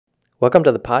Welcome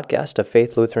to the podcast of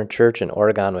Faith Lutheran Church in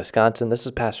Oregon, Wisconsin. This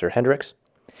is Pastor Hendricks.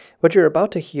 What you're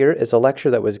about to hear is a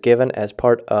lecture that was given as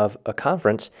part of a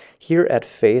conference here at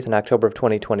Faith in October of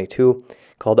 2022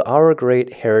 called Our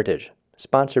Great Heritage,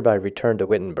 sponsored by Return to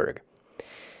Wittenberg.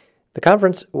 The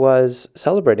conference was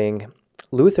celebrating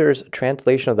Luther's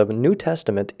translation of the New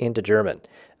Testament into German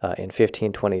in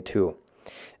 1522.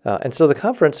 And so the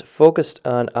conference focused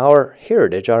on our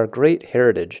heritage, our great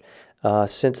heritage,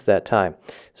 since that time.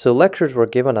 So lectures were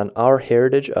given on Our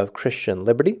Heritage of Christian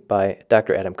Liberty by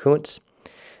Dr. Adam Kuntz,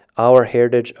 Our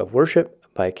Heritage of Worship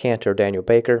by Cantor Daniel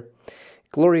Baker,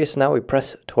 Glorious Now We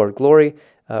Press Toward Glory,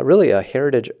 really a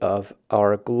heritage of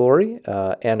our glory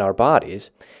and our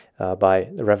bodies by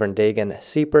the Reverend Dagan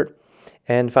Siepert,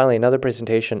 and finally another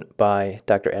presentation by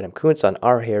Dr. Adam Kuntz on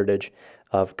Our Heritage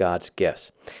of God's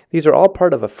Gifts. These are all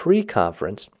part of a free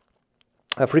conference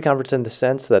in the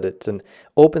sense that it's an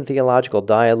open theological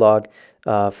dialogue,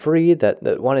 free,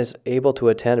 that one is able to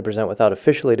attend and present without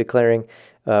officially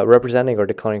representing or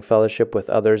declaring fellowship with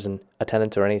others in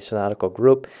attendance or any synodical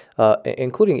group,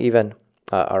 including even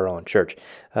our own church.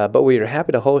 But we are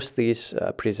happy to host these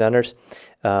presenters,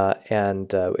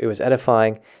 and it was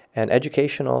edifying and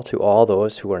educational to all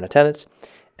those who were in attendance,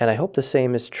 and I hope the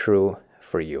same is true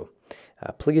for you.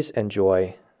 Please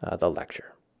enjoy the lecture.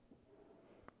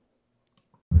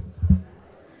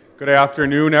 Good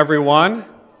afternoon, everyone.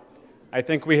 I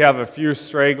think we have a few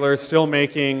stragglers still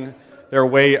making their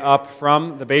way up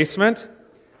from the basement,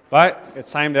 but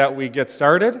it's time that we get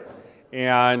started.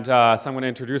 And so I'm going to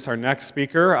introduce our next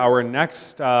speaker. Our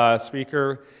next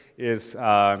speaker is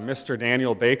Mr.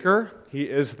 Daniel Baker. He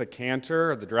is the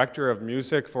cantor, the director of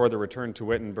music for the Return to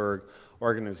Wittenberg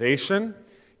organization.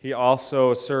 He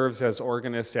also serves as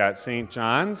organist at St.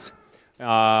 John's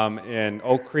in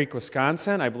Oak Creek,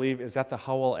 Wisconsin. I believe, is that the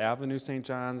Howell Avenue St.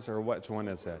 John's, or which one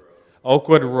is it?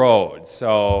 Oakwood Road.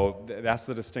 So that's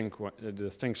the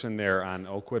distinction there on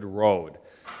Oakwood Road,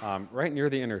 right near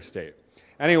the interstate.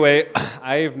 Anyway,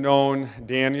 I've known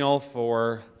Daniel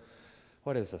for,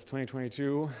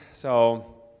 2022? So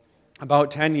about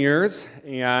 10 years,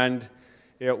 and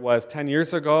it was 10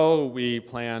 years ago we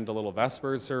planned a little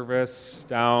Vespers service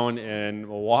down in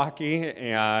Milwaukee,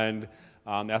 and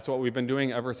that's what we've been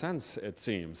doing ever since, it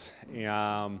seems.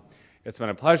 It's been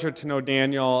a pleasure to know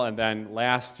Daniel, and then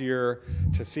last year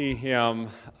to see him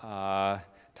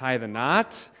tie the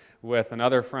knot with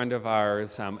another friend of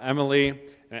ours, Emily.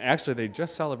 And actually, they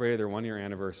just celebrated their one-year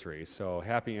anniversary, so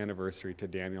happy anniversary to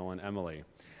Daniel and Emily.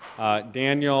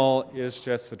 Daniel is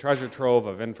just a treasure trove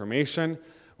of information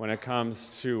when it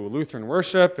comes to Lutheran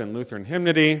worship and Lutheran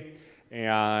hymnody,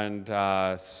 and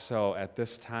so at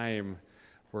this time,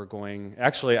 we're going,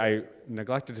 actually, I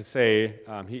neglected to say,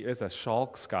 he is a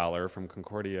Schalk Scholar from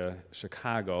Concordia,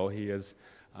 Chicago. He is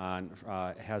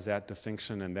has that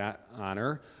distinction and that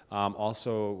honor.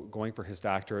 Also going for his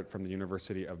doctorate from the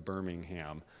University of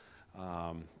Birmingham.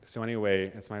 So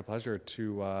anyway, it's my pleasure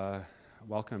to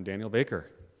welcome Daniel Baker.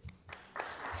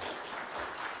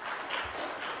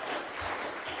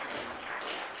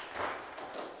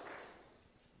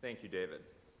 Thank you, David.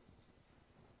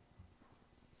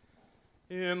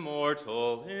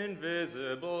 Immortal,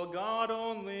 invisible, God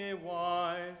only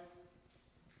wise,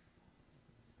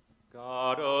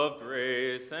 God of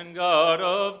grace and God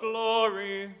of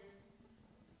glory,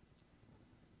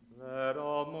 let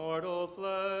all mortal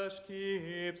flesh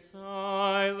keep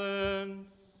silence.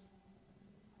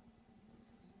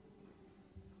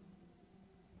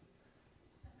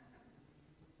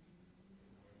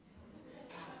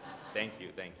 Thank you.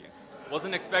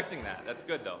 Wasn't expecting that. That's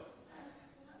good, though.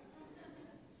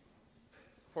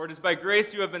 For it is by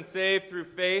grace you have been saved through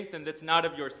faith, and this not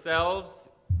of yourselves.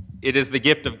 It is the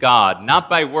gift of God, not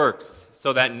by works,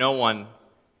 so that no one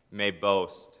may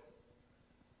boast.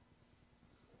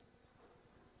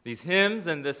 These hymns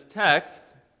and this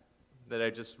text that I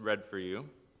just read for you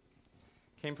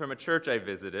came from a church I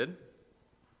visited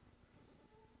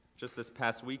just this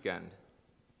past weekend.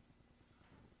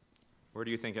 Where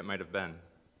do you think it might have been?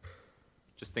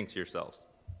 Just think to yourselves.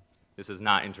 This is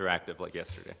not interactive like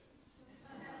yesterday.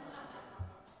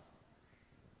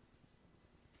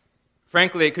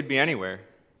 Frankly, it could be anywhere.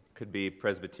 It could be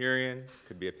Presbyterian,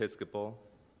 could be Episcopal,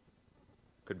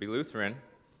 could be Lutheran.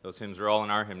 Those hymns are all in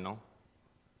our hymnal.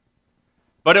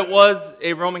 But it was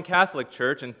a Roman Catholic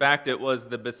church. In fact, it was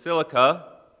the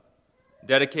Basilica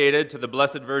dedicated to the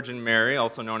Blessed Virgin Mary,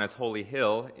 also known as Holy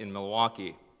Hill, in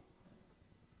Milwaukee.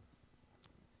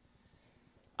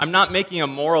 I'm not making a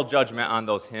moral judgment on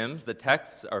those hymns. The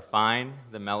texts are fine.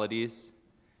 The melodies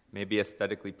may be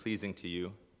aesthetically pleasing to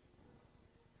you.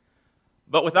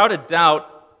 But without a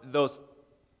doubt, those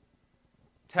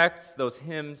texts, those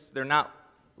hymns, they're not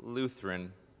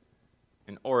Lutheran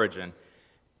in origin.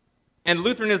 And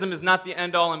Lutheranism is not the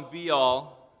end-all and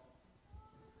be-all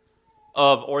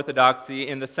of orthodoxy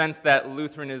in the sense that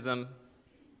Lutheranism,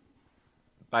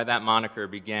 by that moniker,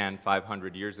 began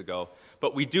 500 years ago.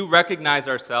 But we do recognize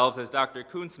ourselves, as Dr.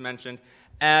 Kuntz mentioned,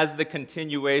 as the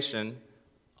continuation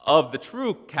of the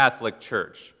true Catholic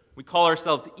Church. We call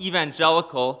ourselves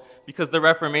evangelical because the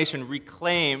Reformation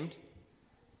reclaimed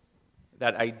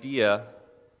that idea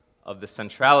of the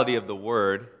centrality of the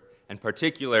Word, and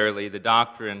particularly the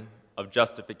doctrine of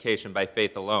justification by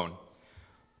faith alone.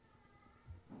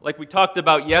 Like we talked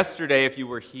about yesterday, if you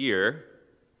were here,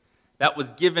 that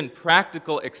was given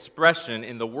practical expression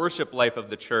in the worship life of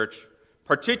the church,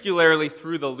 particularly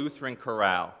through the Lutheran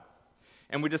chorale.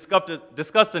 And we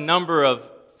discussed a number of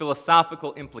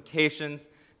philosophical implications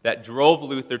that drove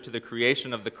Luther to the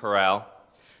creation of the chorale,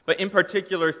 but in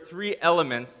particular, 3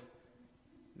 elements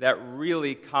that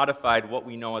really codified what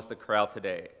we know as the chorale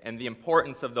today, and the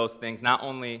importance of those things not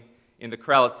only in the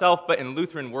chorale itself, but in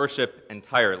Lutheran worship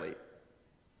entirely.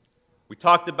 We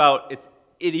talked about its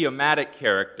idiomatic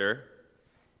character.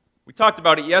 We talked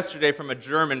about it yesterday from a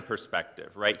German perspective,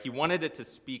 right? He wanted it to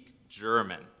speak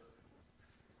German.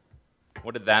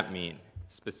 What did that mean,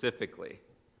 specifically?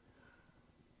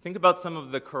 Think about some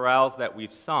of the chorales that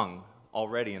we've sung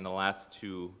already in the last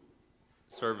 2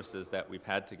 services that we've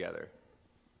had together.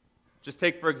 Just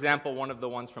take, for example, one of the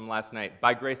ones from last night,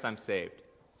 "By Grace I'm Saved."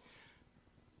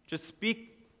 Just speak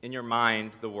in your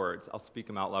mind the words. I'll speak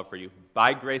them out loud for you.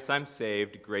 By grace I'm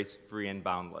saved, grace free and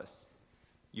boundless.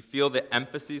 You feel the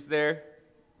emphasis there?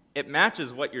 It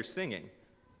matches what you're singing.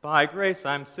 By grace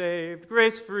I'm saved,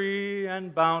 grace free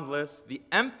and boundless. The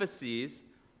emphases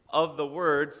of the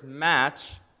words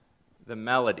match the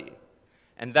melody.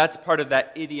 And that's part of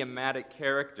that idiomatic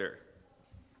character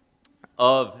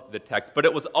of the text. But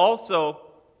it was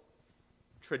also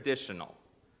traditional.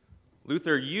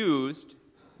 Luther used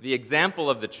the example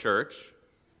of the church,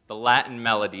 the Latin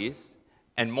melodies,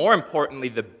 and more importantly,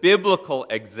 the biblical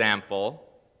example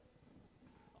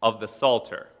of the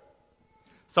Psalter.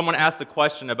 Someone asked a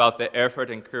question about the Erfurt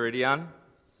Enchiridion,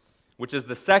 which is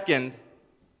the second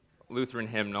Lutheran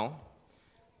hymnal.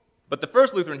 But the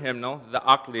first Lutheran hymnal, the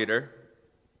Achlieder,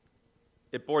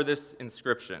 it bore this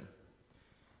inscription: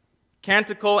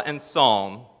 Canticle and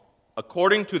psalm,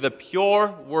 according to the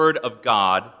pure word of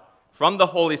God, from the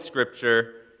Holy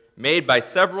Scripture, made by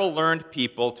several learned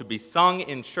people to be sung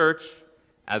in church,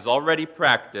 as already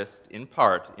practiced in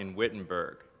part in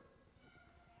Wittenberg.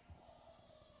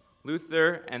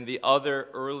 Luther and the other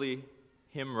early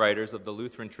hymn writers of the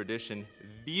Lutheran tradition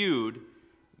viewed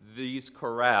these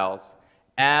chorales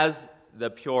as the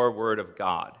pure word of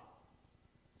God.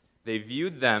 They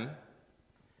viewed them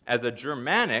as a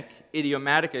Germanic,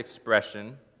 idiomatic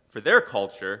expression for their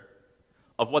culture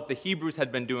of what the Hebrews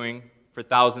had been doing for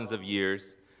thousands of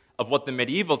years, of what the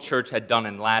medieval church had done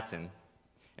in Latin,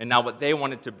 and now what they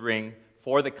wanted to bring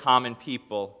for the common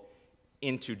people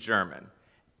into German.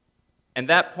 And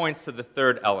that points to the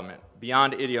third element.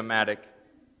 Beyond idiomatic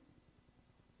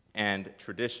and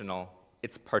traditional,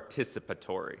 it's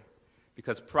participatory.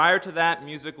 Because prior to that,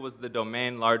 music was the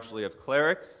domain largely of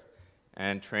clerics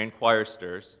and trained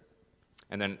choristers,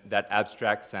 and then that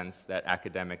abstract sense that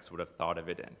academics would have thought of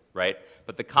it in, right?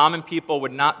 But the common people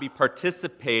would not be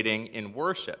participating in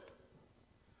worship.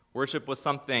 Worship was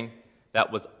something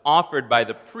that was offered by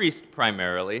the priest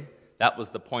primarily. That was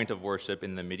the point of worship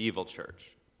in the medieval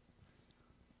church.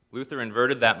 Luther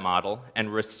inverted that model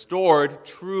and restored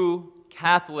true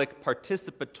Catholic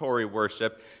participatory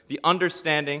worship, the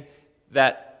understanding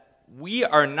that we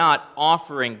are not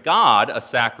offering God a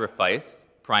sacrifice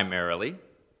primarily.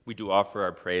 We do offer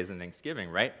our praise and thanksgiving,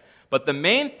 right? But the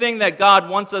main thing that God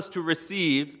wants us to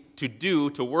receive, to do,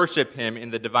 to worship Him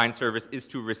in the divine service is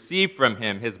to receive from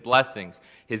Him His blessings,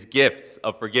 His gifts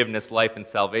of forgiveness, life, and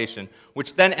salvation,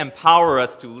 which then empower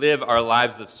us to live our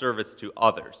lives of service to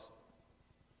others.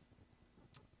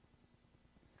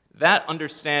 That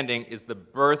understanding is the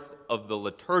birth of the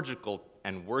liturgical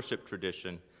and worship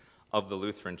tradition of the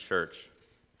Lutheran Church.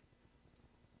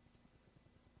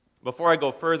 Before I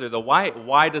go further, though,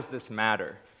 why does this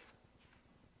matter?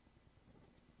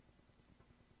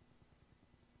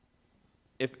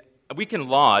 If we can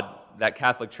laud that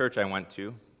Catholic church I went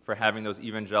to for having those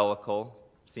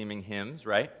evangelical-seeming hymns,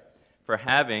 right? For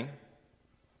having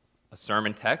a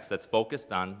sermon text that's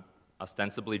focused on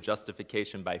ostensibly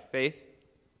justification by faith.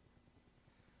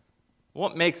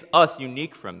 What makes us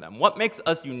unique from them? What makes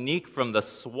us unique from the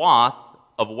swath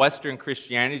of Western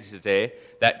Christianity today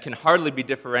that can hardly be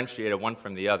differentiated one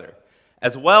from the other?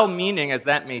 As well-meaning as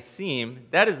that may seem,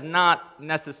 that is not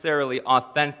necessarily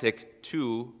authentic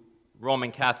to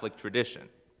Roman Catholic tradition,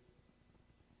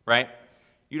 right?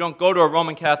 You don't go to a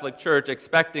Roman Catholic church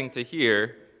expecting to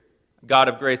hear God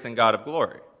of grace and God of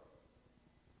glory.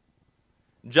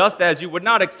 Just as you would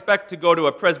not expect to go to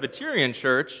a Presbyterian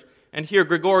church and hear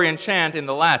Gregorian chant in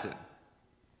the Latin.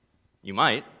 You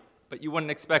might, but you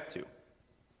wouldn't expect to.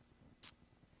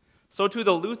 So too,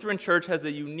 the Lutheran Church has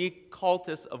a unique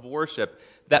cultus of worship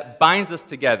that binds us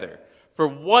together. For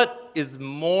what is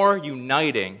more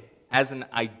uniting as an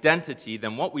identity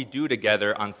than what we do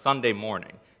together on Sunday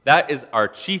morning? That is our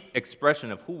chief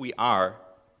expression of who we are,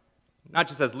 not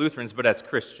just as Lutherans, but as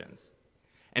Christians.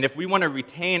 And if we want to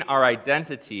retain our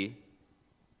identity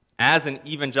as an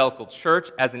evangelical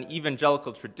church, as an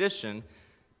evangelical tradition,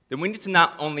 then we need to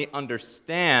not only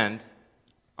understand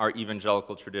our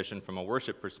evangelical tradition from a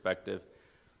worship perspective,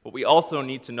 but we also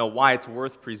need to know why it's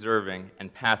worth preserving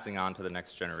and passing on to the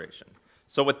next generation.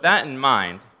 So with that in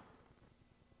mind,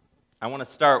 I want to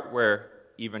start where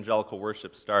evangelical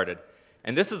worship started.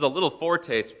 And this is a little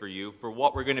foretaste for you for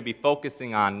what we're going to be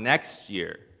focusing on next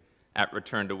year at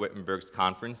Return to Wittenberg's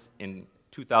conference in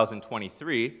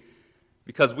 2023,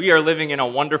 because we are living in a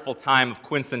wonderful time of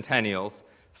quincentennials,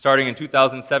 starting in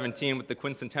 2017 with the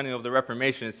quincentennial of the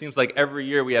Reformation. It seems like every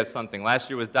year we have something. Last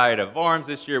year was Diet of Worms.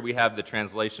 This year we have the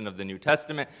translation of the New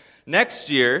Testament. Next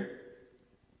year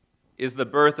is the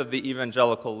birth of the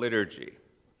evangelical liturgy.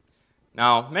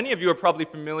 Now, many of you are probably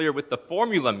familiar with the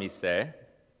Formula Missae,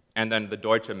 and then the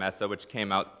Deutsche Messe, which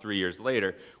came out 3 years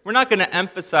later. We're not going to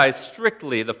emphasize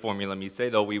strictly the Formula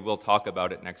Missae, though we will talk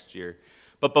about it next year.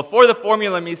 But before the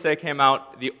Formula Missae came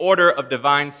out, the Order of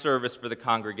Divine Service for the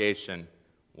congregation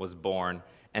was born,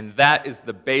 and that is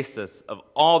the basis of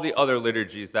all the other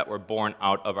liturgies that were born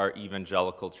out of our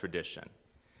evangelical tradition.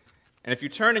 And if you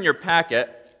turn in your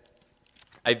packet,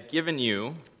 I've given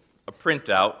you a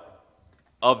printout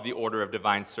of the Order of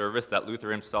Divine Service that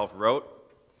Luther himself wrote.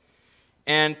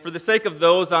 And for the sake of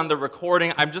those on the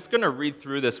recording, I'm just going to read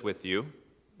through this with you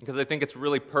because I think it's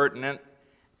really pertinent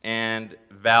and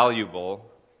valuable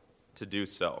to do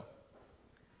so.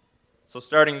 So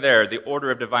starting there, the Order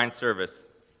of Divine Service.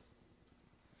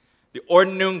 Die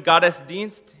Ordnung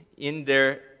Gottesdienst in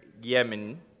der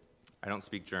Gemeinde, I don't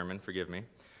speak German, forgive me.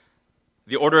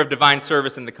 The Order of Divine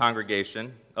Service in the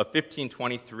Congregation of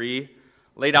 1523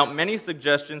 laid out many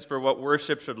suggestions for what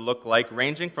worship should look like,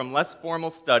 ranging from less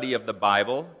formal study of the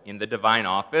Bible in the divine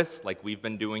office, like we've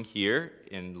been doing here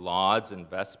in Lauds and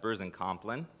Vespers and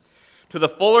Compline, to the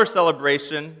fuller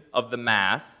celebration of the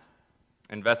Mass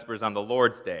and Vespers on the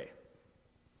Lord's Day.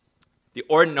 The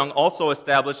Ordnung also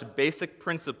established basic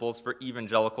principles for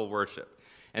evangelical worship,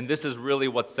 and this is really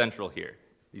what's central here.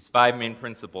 These 5 main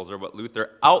principles are what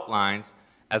Luther outlines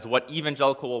as what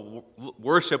evangelical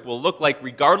worship will look like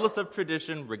regardless of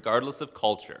tradition, regardless of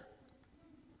culture.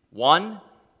 1,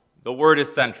 the Word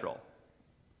is central.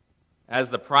 As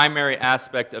the primary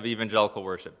aspect of evangelical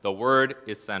worship, the Word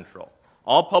is central.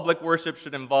 All public worship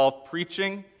should involve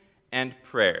preaching and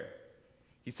prayer.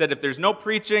 He said if there's no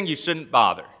preaching, you shouldn't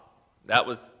bother. That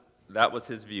was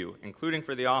his view, including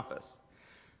for the office.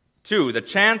 2, the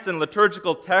chants and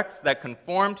liturgical texts that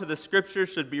conform to the Scriptures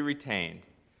should be retained.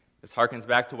 This harkens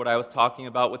back to what I was talking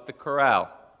about with the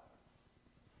chorale.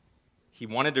 He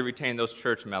wanted to retain those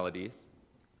church melodies.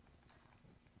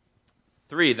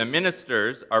 3, the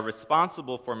ministers are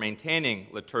responsible for maintaining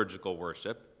liturgical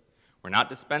worship. We're not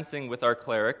dispensing with our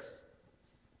clerics.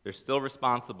 They're still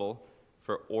responsible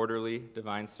for orderly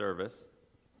divine service.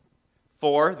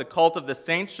 4, the cult of the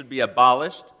saints should be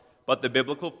abolished, but the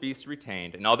biblical feasts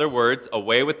retained. In other words,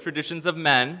 away with traditions of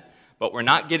men, but we're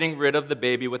not getting rid of the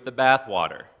baby with the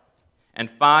bathwater. And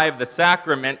 5, the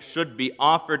sacrament should be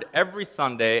offered every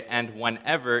Sunday and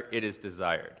whenever it is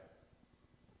desired.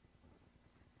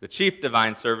 The chief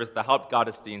divine service, the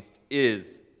Hauptgottesdienst,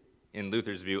 is, in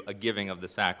Luther's view, a giving of the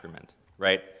sacrament,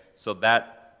 right? So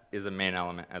that is a main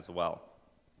element as well.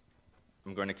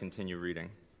 I'm going to continue reading.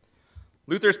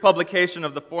 Luther's publication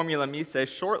of the Formula Missae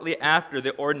shortly after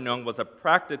the Ordnung was a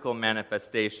practical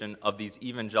manifestation of these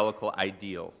evangelical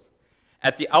ideals.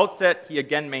 At the outset, he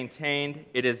again maintained,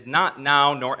 "It is not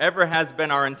now, nor ever has been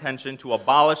our intention to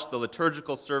abolish the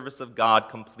liturgical service of God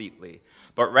completely,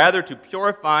 but rather to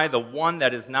purify the one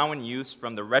that is now in use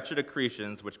from the wretched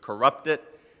accretions which corrupt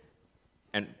it,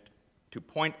 and to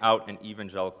point out an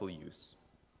evangelical use."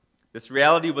 This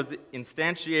reality was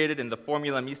instantiated in the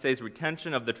Formula Missae's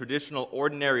retention of the traditional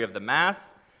ordinary of the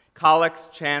Mass, collects,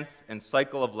 chants, and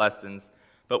cycle of lessons,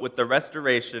 but with the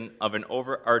restoration of an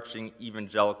overarching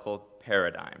evangelical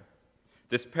paradigm.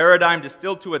 This paradigm,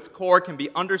 distilled to its core, can be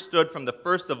understood from the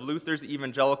first of Luther's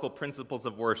evangelical principles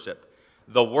of worship.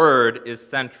 The Word is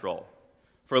central.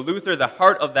 For Luther, the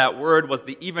heart of that word was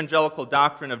the evangelical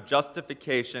doctrine of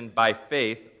justification by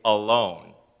faith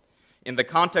alone. In the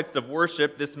context of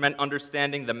worship, this meant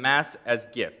understanding the Mass as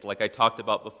gift, like I talked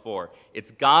about before.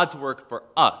 It's God's work for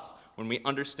us. When we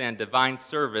understand divine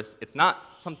service, it's not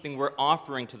something we're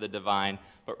offering to the divine,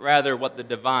 but rather what the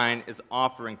divine is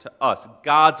offering to us,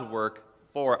 God's work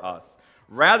for us,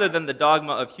 rather than the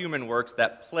dogma of human works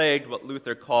that plagued what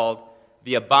Luther called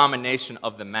the abomination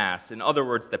of the Mass. In other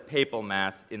words, the papal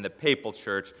Mass in the papal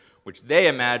church, which they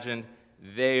imagined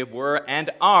they were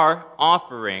and are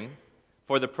offering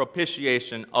for the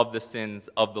propitiation of the sins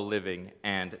of the living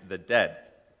and the dead.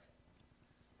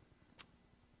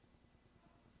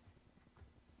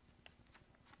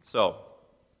 So,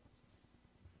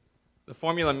 the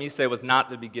Formula Missae was not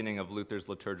the beginning of Luther's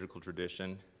liturgical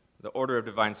tradition. The order of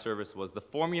divine service was. The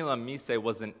Formula Missae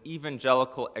was an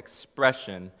evangelical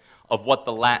expression of what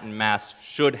the Latin Mass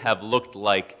should have looked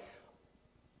like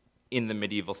in the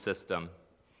medieval system.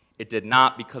 It did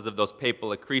not because of those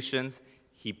papal accretions.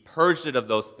 He purged it of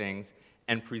those things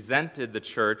and presented the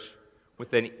church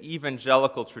with an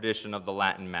evangelical tradition of the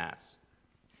Latin Mass.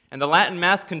 And the Latin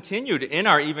Mass continued in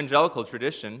our evangelical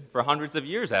tradition for hundreds of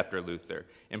years after Luther,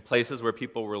 in places where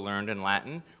people were learned in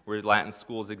Latin, where Latin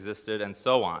schools existed, and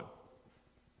so on.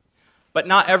 But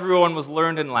not everyone was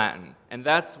learned in Latin, and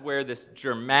that's where this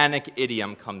Germanic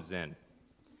idiom comes in.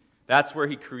 That's where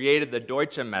he created the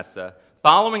Deutsche Messe,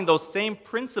 following those same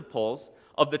principles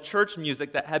of the church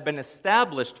music that had been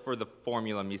established for the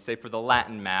Formula Missae, for the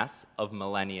Latin Mass of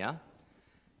millennia,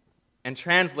 and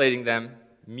translating them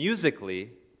musically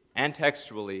and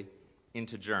textually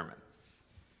into German.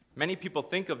 Many people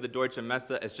think of the Deutsche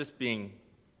Messe as just being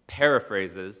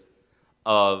paraphrases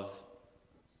of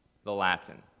the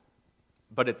Latin,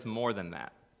 but it's more than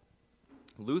that.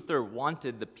 Luther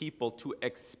wanted the people to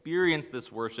experience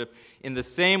this worship in the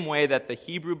same way that the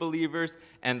Hebrew believers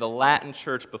and the Latin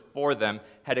church before them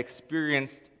had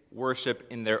experienced worship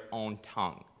in their own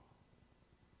tongue.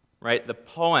 Right? The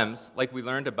poems, like we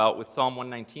learned about with Psalm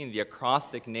 119, the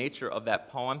acrostic nature of that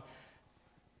poem,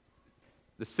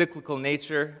 the cyclical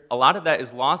nature, a lot of that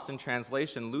is lost in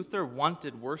translation. Luther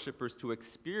wanted worshipers to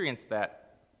experience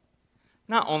that,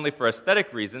 not only for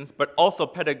aesthetic reasons, but also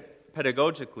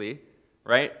pedagogically,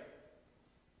 right?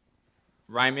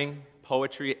 Rhyming,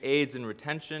 poetry aids in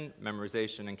retention,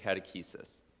 memorization, and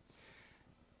catechesis.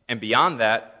 And beyond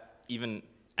that, even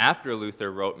after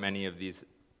Luther wrote many of these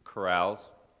chorales,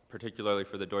 particularly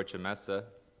for the Deutsche Messe,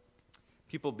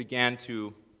 people began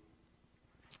to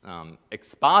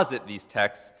exposit these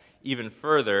texts even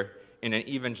further in an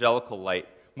evangelical light,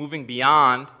 moving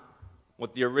beyond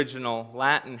what the original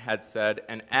Latin had said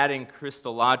and adding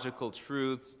Christological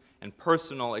truths and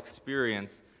personal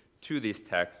experience to these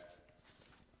texts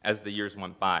as the years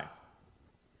went by.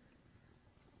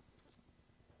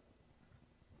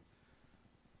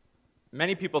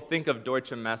 Many people think of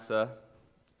Deutsche Messe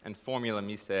and Formula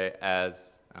Missae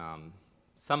as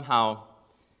somehow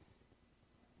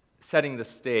setting the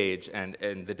stage and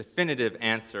the definitive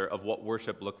answer of what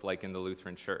worship looked like in the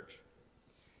Lutheran Church.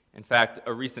 In fact,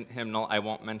 a recent hymnal, I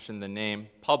won't mention the name,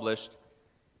 published,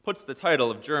 puts the title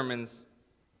of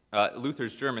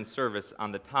Luther's German service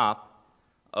on the top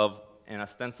of an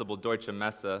ostensible Deutsche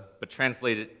Messe, but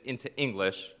translated into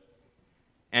English.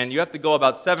 And you have to go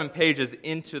about 7 pages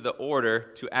into the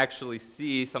order to actually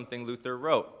see something Luther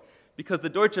wrote, because the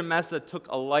Deutsche Messe took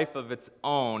a life of its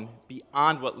own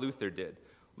beyond what Luther did.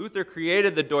 Luther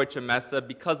created the Deutsche Messe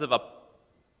because of a,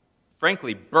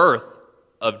 frankly, birth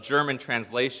of German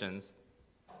translations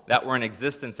that were in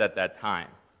existence at that time.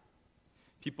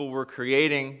 People were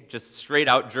creating just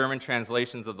straight-out German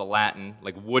translations of the Latin,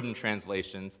 like wooden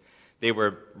translations. They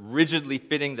were rigidly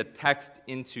fitting the text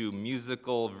into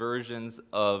musical versions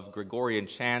of Gregorian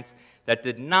chants that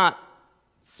did not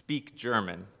speak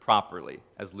German properly,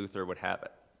 as Luther would have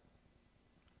it.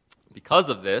 Because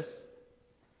of this,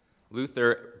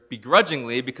 Luther,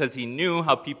 begrudgingly, because he knew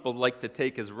how people liked to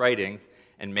take his writings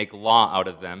and make law out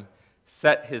of them,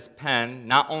 set his pen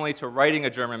not only to writing a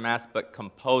German Mass, but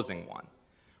composing one.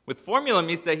 With Formula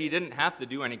Missae, he didn't have to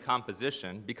do any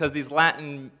composition because these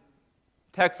Latin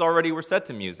texts already were set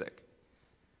to music.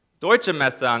 Deutsche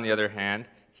Messe, on the other hand,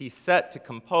 he set to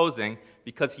composing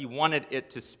because he wanted it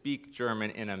to speak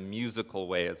German in a musical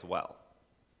way as well.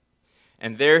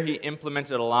 And there he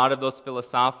implemented a lot of those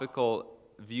philosophical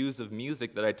views of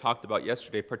music that I talked about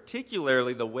yesterday,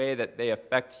 particularly the way that they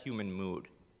affect human mood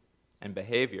and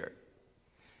behavior.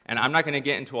 And I'm not going to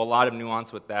get into a lot of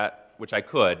nuance with that, which I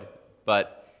could,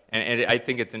 but And I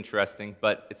think it's interesting,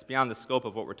 but it's beyond the scope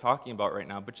of what we're talking about right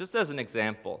now. But just as an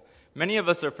example, many of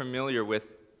us are familiar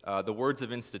with the words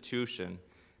of institution.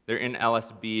 They're in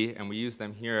LSB, and we use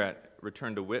them here at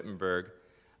Return to Wittenberg,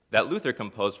 that Luther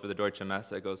composed for the Deutsche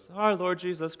Messe. It goes, "Our Lord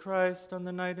Jesus Christ, on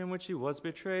the night in which he was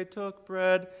betrayed, took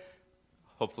bread."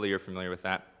 Hopefully you're familiar with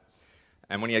that.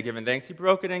 "And when he had given thanks, he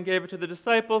broke it and gave it to the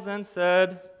disciples and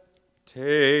said,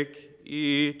 'Take,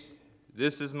 eat,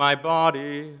 this is my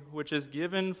body, which is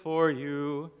given for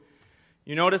you.'"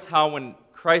 You notice how when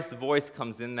Christ's voice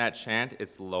comes in that chant,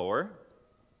 it's lower?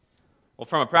 Well,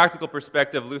 from a practical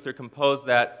perspective, Luther composed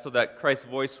that so that Christ's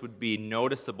voice would be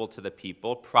noticeable to the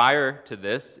people. Prior to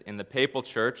this, in the papal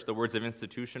church, the words of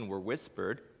institution were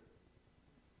whispered.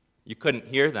 You couldn't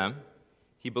hear them.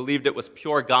 He believed it was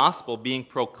pure gospel being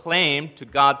proclaimed to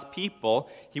God's people.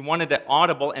 He wanted it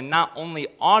audible, and not only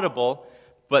audible,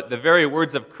 but the very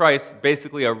words of Christ,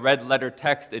 basically a red letter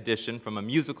text edition from a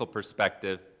musical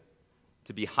perspective,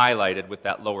 to be highlighted with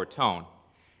that lower tone.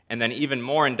 And then even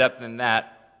more in depth than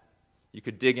that, you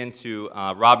could dig into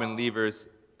Robin Lever's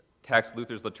text,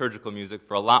 Luther's Liturgical Music,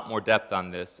 for a lot more depth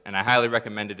on this, and I highly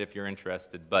recommend it if you're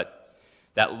interested. But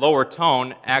that lower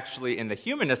tone actually in the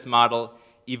humanist model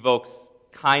evokes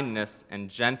kindness and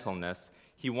gentleness.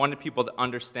 He wanted people to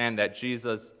understand that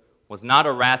Jesus was not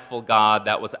a wrathful God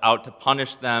that was out to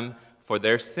punish them for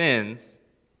their sins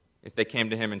if they came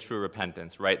to him in true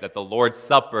repentance, right? That the Lord's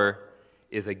Supper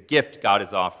is a gift God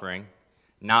is offering,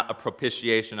 not a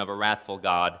propitiation of a wrathful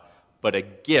God, but a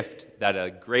gift that a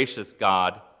gracious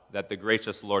God, that the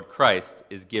gracious Lord Christ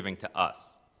is giving to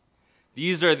us.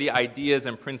 These are the ideas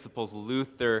and principles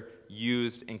Luther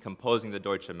used in composing the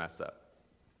Deutsche Messe.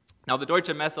 Now, the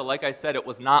Deutsche Messe, like I said, it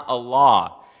was not a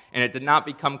law, and it did not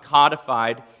become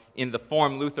codified in the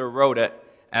form Luther wrote it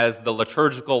as the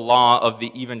liturgical law of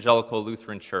the Evangelical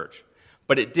Lutheran Church.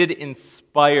 But it did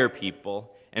inspire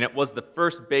people, and it was the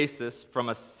first basis from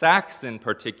a Saxon,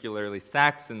 particularly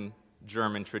Saxon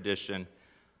German tradition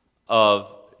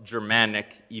of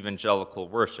Germanic evangelical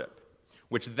worship,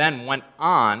 which then went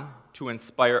on to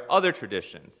inspire other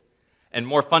traditions, and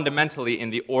more fundamentally in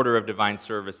the order of divine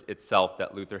service itself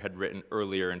that Luther had written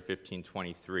earlier in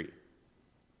 1523.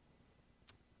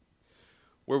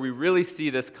 Where we really see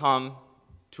this come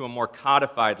to a more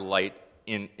codified light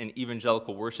in an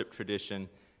evangelical worship tradition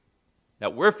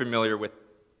that we're familiar with,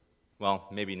 well,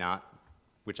 maybe not,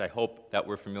 which I hope that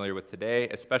we're familiar with today,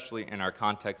 especially in our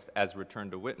context as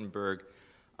Return to Wittenberg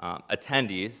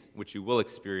attendees, which you will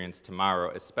experience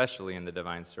tomorrow, especially in the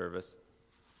divine service,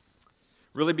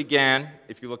 really began,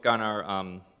 if you look on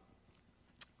our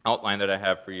outline that I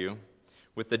have for you,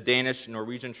 with the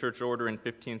Danish-Norwegian Church Order in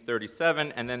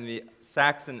 1537, and then the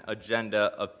Saxon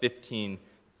Agenda of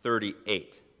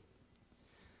 1538.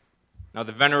 Now,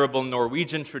 the venerable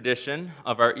Norwegian tradition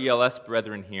of our ELS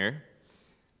brethren here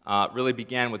really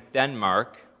began with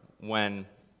Denmark when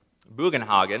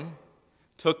Bugenhagen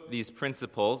took these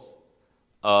principles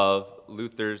of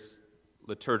Luther's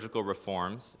liturgical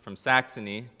reforms from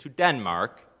Saxony to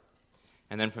Denmark,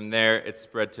 and then from there it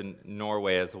spread to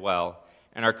Norway as well,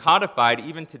 and are codified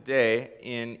even today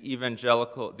in the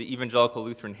Evangelical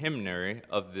Lutheran Hymnary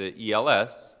of the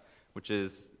ELS, which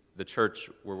is the church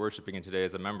we're worshiping in today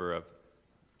as a member of,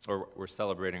 or we're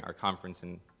celebrating our conference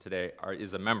in today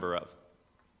is a member of.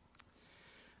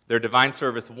 Their divine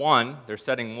service 1, their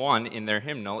setting 1 in their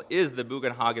hymnal is the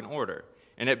Bugenhagen order,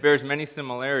 and it bears many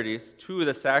similarities to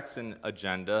the Saxon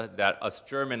agenda that us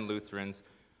German Lutherans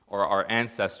or our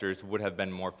ancestors would have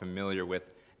been more familiar with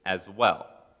as well.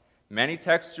 Many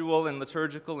textual and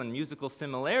liturgical and musical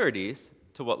similarities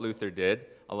to what Luther did,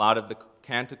 a lot of the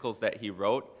canticles that he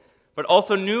wrote, but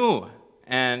also new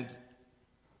and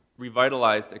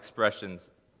revitalized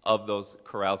expressions of those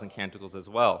chorales and canticles as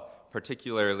well,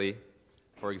 particularly,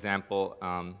 for example,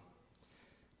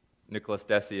 Nicholas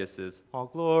Decius's "All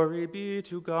glory be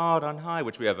to God on high,"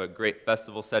 which we have a great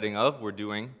festival setting of, we're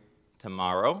doing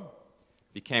tomorrow,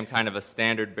 became kind of a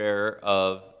standard bearer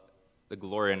of the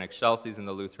Gloria in Excelsis in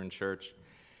the Lutheran Church.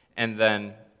 And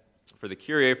then for the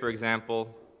Kyrie, for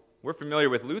example, we're familiar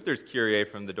with Luther's Kyrie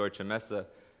from the Deutsche Messe,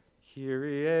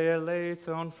 Kyrie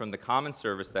eleison, from the common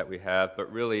service that we have,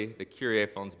 but really the Kyrie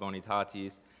fons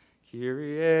bonitatis,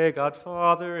 Kyrie, God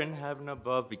Father in heaven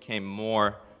above, became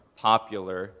more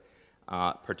popular,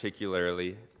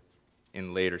 particularly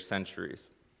in later centuries.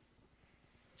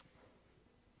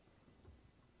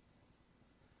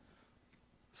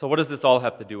 So what does this all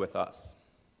have to do with us?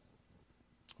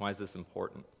 Why is this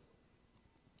important?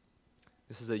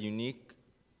 This is a unique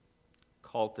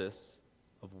cultus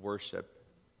of worship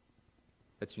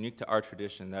that's unique to our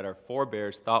tradition that our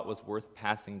forebears thought was worth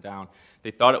passing down.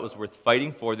 They thought it was worth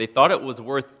fighting for. They thought it was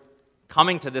worth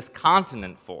coming to this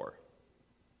continent for.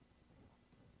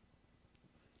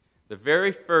 The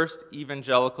very first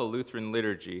evangelical Lutheran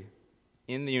liturgy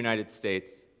in the United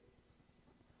States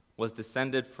was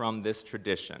descended from this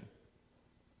tradition.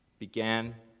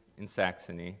 Began in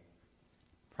Saxony,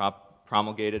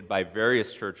 promulgated by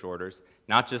various church orders,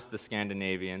 not just the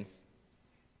Scandinavians,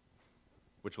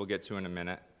 which we'll get to in a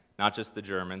minute, not just the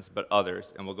Germans, but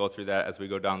others, and we'll go through that as we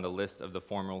go down the list of the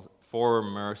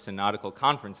former Synodical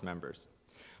Conference members.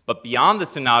 But beyond the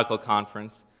Synodical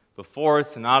Conference, before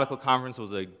Synodical Conference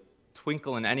was a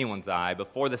twinkle in anyone's eye,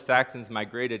 before the Saxons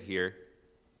migrated here,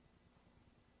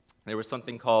 there was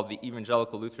something called the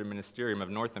Evangelical Lutheran Ministerium of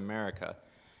North America,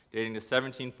 dating to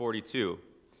 1742.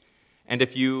 And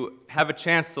if you have a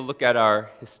chance to look at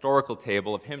our historical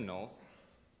table of hymnals,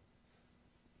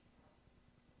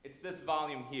 it's this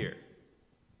volume here.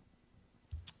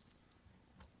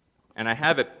 And I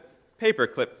have it paper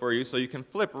clipped for you so you can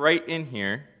flip right in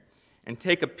here and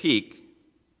take a peek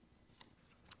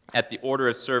at the order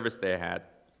of service they had.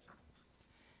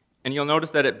 And you'll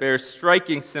notice that it bears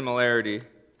striking similarity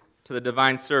to the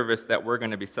divine service that we're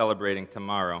going to be celebrating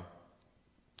tomorrow.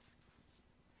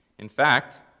 In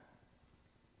fact,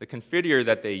 the Confiteor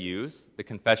that they use, the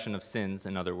Confession of Sins,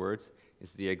 in other words,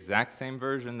 is the exact same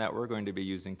version that we're going to be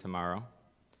using tomorrow.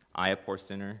 I, a poor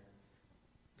sinner,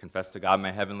 confess to God,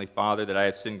 my heavenly Father, that I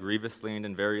have sinned grievously and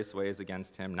in various ways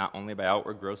against him, not only by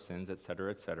outward gross sins,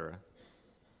 etc., etc.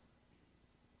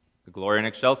 The Gloria in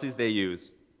Excelsis they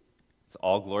use. It's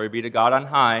all glory be to God on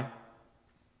high.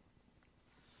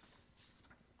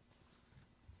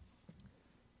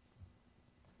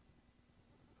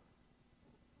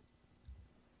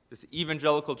 This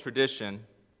evangelical tradition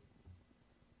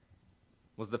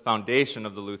was the foundation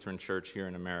of the Lutheran Church here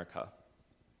in America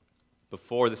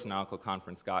before the Synodical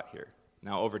Conference got here.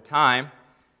 Now, over time,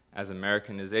 as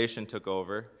Americanization took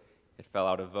over, it fell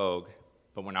out of vogue.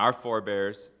 But when our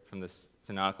forebears from the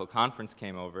Synodical Conference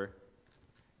came over,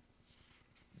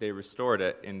 they restored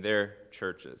it in their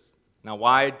churches. Now,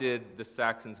 why did the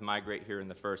Saxons migrate here in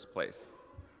the first place?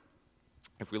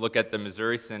 If we look at the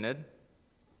Missouri Synod,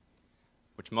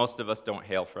 which most of us don't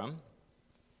hail from,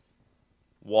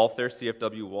 Walther,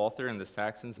 CFW Walther, and the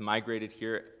Saxons migrated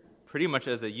here pretty much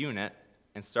as a unit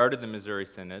and started the Missouri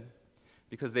Synod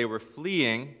because they were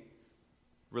fleeing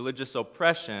religious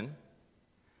oppression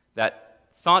that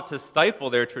sought to stifle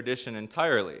their tradition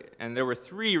entirely. And there were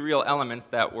three real elements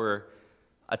that were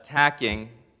attacking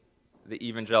the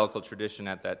evangelical tradition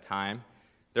at that time.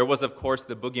 There was, of course,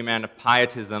 the boogeyman of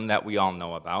pietism that we all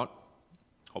know about,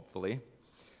 hopefully,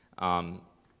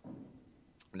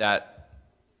 that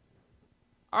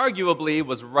arguably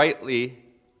was rightly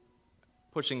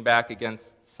pushing back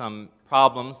against some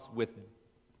problems with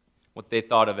what they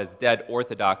thought of as dead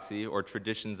orthodoxy or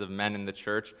traditions of men in the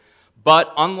church.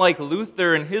 But unlike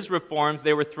Luther and his reforms,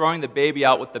 they were throwing the baby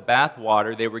out with the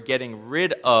bathwater. They were getting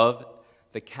rid of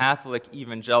the Catholic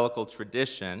evangelical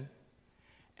tradition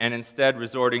and instead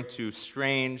resorting to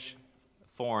strange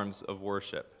forms of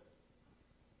worship.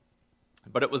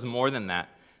 But it was more than that.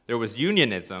 There was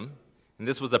unionism, and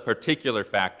this was a particular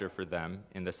factor for them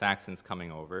in the Saxons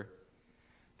coming over.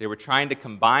 They were trying to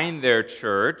combine their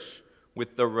church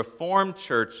with the Reformed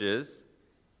churches.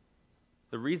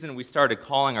 The reason we started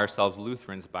calling ourselves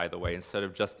Lutherans, by the way, instead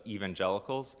of just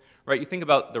evangelicals, right? You think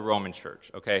about the Roman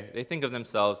Church, okay? They think of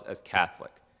themselves as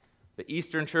Catholic. The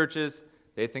Eastern churches,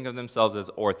 they think of themselves as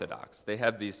Orthodox. They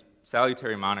have these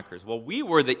salutary monikers. Well, we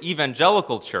were the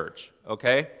evangelical church,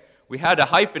 okay? We had to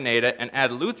hyphenate it and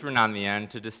add Lutheran on the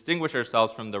end to distinguish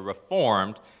ourselves from the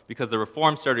Reformed, because the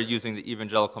Reformed started using the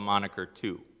evangelical moniker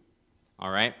too, all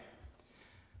right?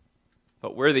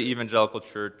 But we're the evangelical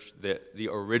church, the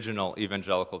original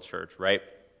evangelical church, right?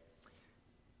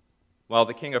 Well,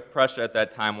 the king of Prussia at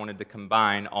that time wanted to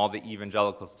combine all the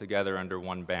evangelicals together under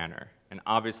one banner. And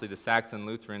obviously the Saxon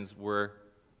Lutherans were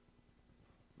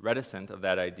reticent of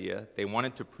that idea. They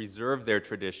wanted to preserve their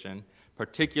tradition,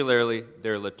 particularly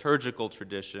their liturgical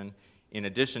tradition, in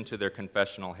addition to their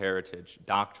confessional heritage,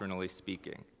 doctrinally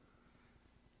speaking.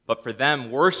 But for them,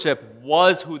 worship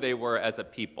was who they were as a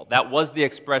people. That was the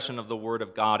expression of the Word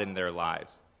of God in their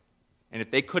lives. And if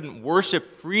they couldn't worship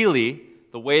freely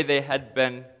the way they had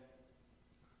been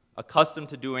accustomed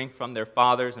to doing from their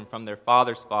fathers and from their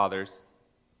fathers' fathers,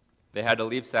 they had to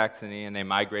leave Saxony and they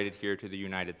migrated here to the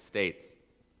United States.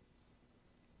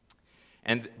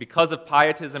 And because of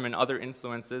pietism and other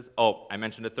influences, I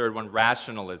mentioned a third one,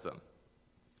 rationalism.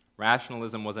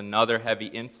 Rationalism was another heavy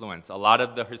influence. A lot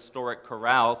of the historic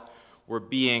chorales were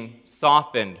being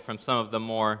softened from some of the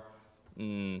more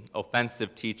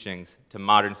offensive teachings to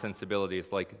modern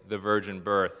sensibilities like the virgin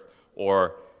birth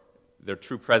or the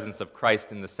true presence of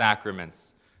Christ in the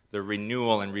sacraments, the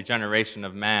renewal and regeneration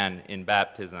of man in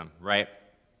baptism, right?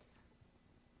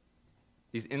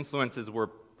 These influences were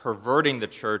perverting the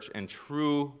church and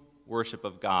true worship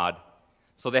of God.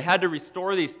 So they had to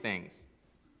restore these things.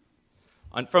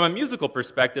 And from a musical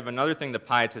perspective, another thing the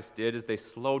Pietists did is they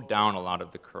slowed down a lot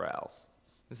of the chorales.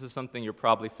 This is something you're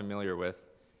probably familiar with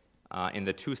in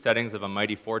the two settings of A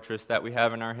Mighty Fortress that we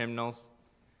have in our hymnals.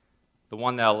 The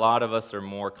one that a lot of us are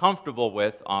more comfortable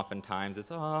with oftentimes is,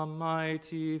 "A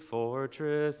mighty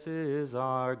fortress is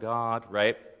our God,"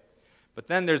 right? But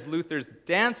then there's Luther's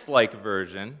dance-like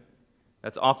version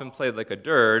that's often played like a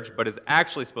dirge, but is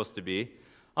actually supposed to be,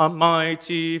 "A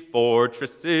mighty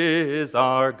fortress is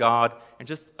our God." And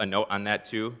just a note on that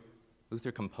too,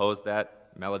 Luther composed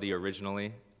that melody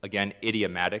originally. Again,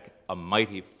 idiomatic, "A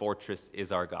mighty fortress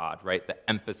is our God," right? The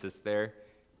emphasis there,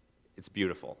 it's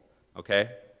beautiful,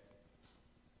 okay?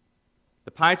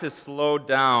 The Pietists slowed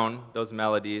down those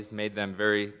melodies, made them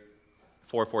very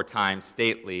 4/4 times,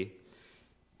 stately,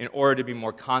 in order to be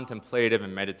more contemplative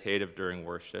and meditative during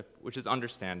worship, which is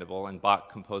understandable, and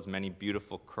Bach composed many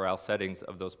beautiful chorale settings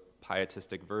of those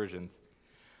pietistic versions.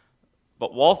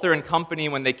 But Walther and company,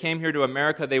 when they came here to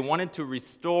America, they wanted to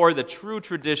restore the true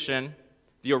tradition,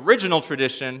 the original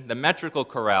tradition, the metrical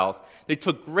chorales. They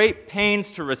took great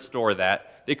pains to restore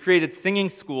that. They created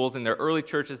singing schools in their early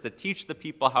churches to teach the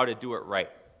people how to do it right.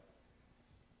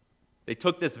 They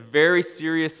took this very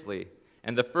seriously,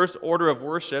 and the first order of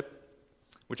worship,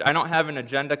 which I don't have an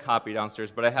agenda copy downstairs,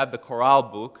 but I have the chorale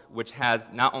book, which has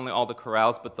not only all the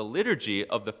chorales, but the liturgy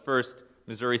of the first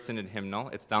Missouri Synod hymnal.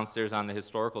 It's downstairs on the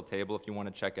historical table if you want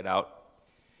to check it out.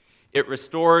 It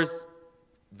restores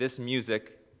this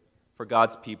music for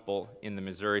God's people in the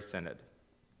Missouri Synod.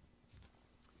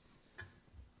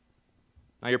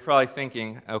 Now you're probably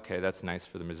thinking, okay, that's nice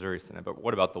for the Missouri Synod, but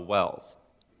what about the Wells?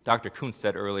 Dr. Kuntz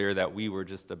said earlier that we were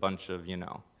just a bunch of,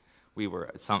 we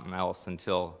were something else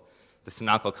until the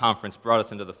Synodical Conference brought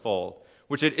us into the fold,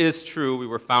 which it is true. We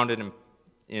were founded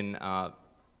in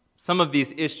some of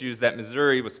these issues that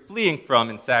Missouri was fleeing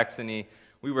from in Saxony.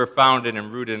 We were founded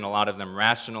and rooted in a lot of them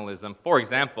rationalism. For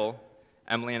example,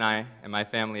 Emily and I and my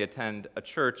family attend a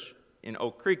church in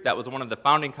Oak Creek that was one of the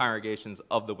founding congregations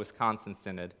of the Wisconsin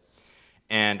Synod.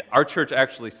 And our church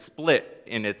actually split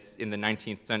in the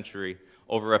 19th century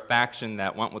over a faction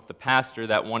that went with the pastor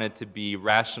that wanted to be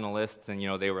rationalists, and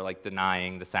they were like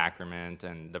denying the sacrament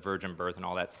and the virgin birth and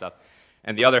all that stuff,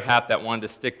 and the other half that wanted to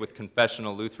stick with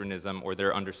confessional Lutheranism or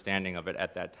their understanding of it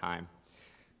at that time.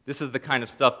 This is the kind of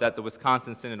stuff that the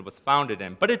Wisconsin Synod was founded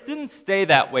in, but it didn't stay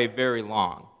that way very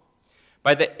long.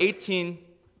 By the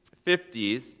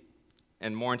 1850s,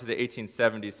 and more into the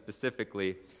 1870s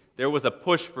specifically, there was a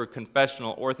push for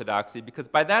confessional orthodoxy, because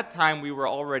by that time we were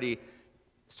already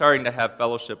starting to have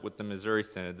fellowship with the Missouri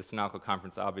Synod. The Synodical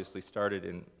Conference obviously started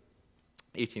in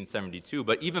 1872,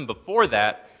 but even before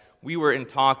that, we were in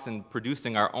talks and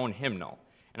producing our own hymnal.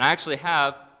 And I actually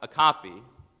have a copy,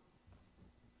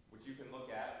 which you can look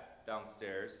at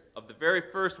downstairs, of the very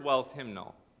first Wells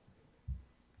hymnal,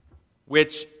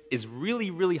 which is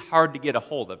really, really hard to get a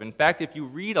hold of. In fact, if you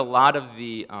read a lot of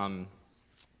the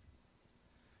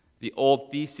old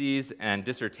theses and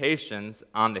dissertations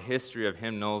on the history of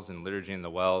hymnals and liturgy in the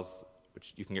Wells,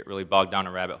 which you can get really bogged down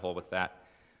a rabbit hole with that.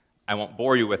 I won't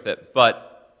bore you with it,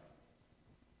 but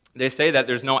they say that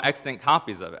there's no extant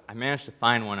copies of it. I managed to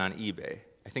find one on eBay.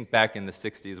 I think back in the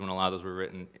 60s when a lot of those were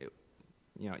written,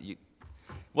 it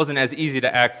wasn't as easy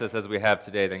to access as we have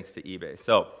today thanks to eBay.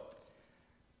 So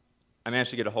I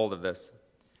managed to get a hold of this.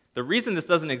 The reason this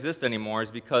doesn't exist anymore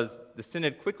is because the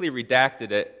Synod quickly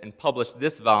redacted it and published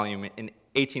this volume in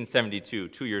 1872,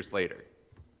 2 years later.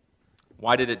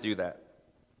 Why did it do that?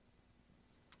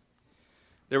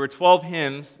 There were 12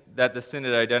 hymns that the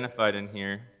Synod identified in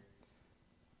here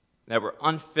that were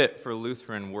unfit for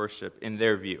Lutheran worship in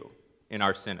their view, in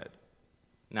our Synod.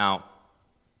 Now,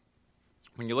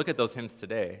 when you look at those hymns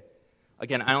today,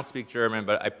 again, I don't speak German,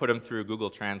 but I put them through Google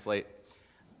Translate.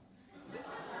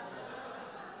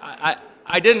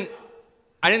 I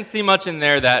didn't see much in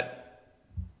there that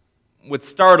would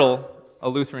startle a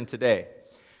Lutheran today.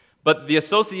 But the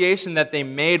association that they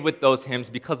made with those hymns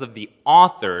because of the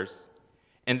authors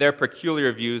and their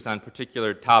peculiar views on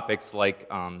particular topics like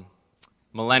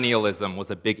millennialism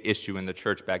was a big issue in the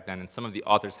church back then, and some of the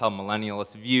authors held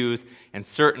millennialist views, and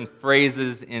certain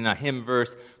phrases in a hymn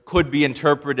verse could be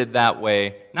interpreted that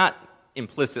way, not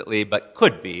implicitly, but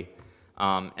could be.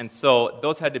 And so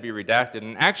those had to be redacted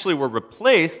and actually were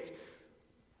replaced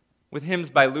with hymns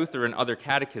by Luther and other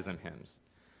catechism hymns.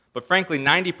 But frankly,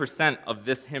 90% of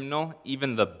this hymnal,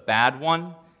 even the bad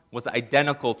one, was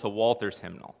identical to Walther's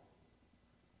hymnal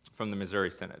from the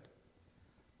Missouri Synod.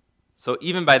 So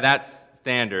even by that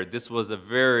standard, this was a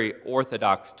very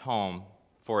orthodox tome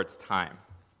for its time.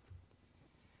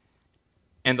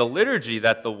 And the liturgy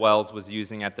that the Wells was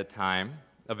using at the time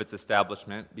of its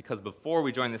establishment, because before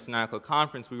we joined the Synodical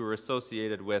Conference, we were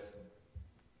associated with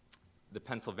the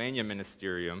Pennsylvania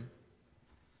Ministerium.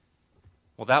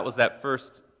 Well, that was that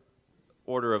first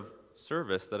order of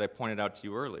service that I pointed out to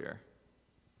you earlier.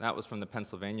 That was from the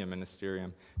Pennsylvania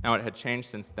Ministerium. Now, it had changed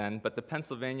since then, but the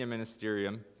Pennsylvania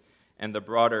Ministerium and the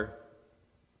broader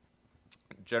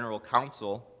General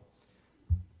Council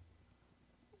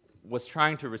was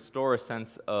trying to restore a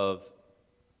sense of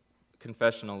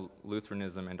confessional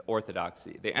Lutheranism and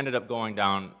orthodoxy. They ended up going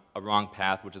down a wrong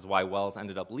path, which is why Wells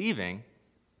ended up leaving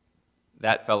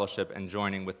that fellowship and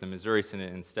joining with the Missouri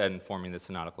Synod instead and forming the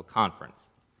Synodical Conference.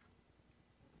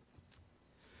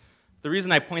 The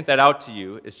reason I point that out to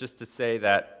you is just to say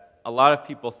that a lot of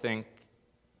people think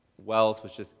Wells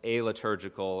was just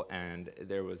aliturgical and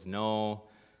there was no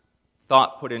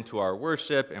thought put into our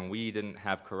worship and we didn't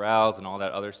have chorales and all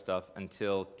that other stuff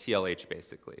until TLH,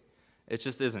 basically. It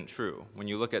just isn't true. When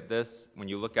you look at this, when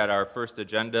you look at our first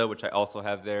agenda, which I also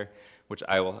have there, which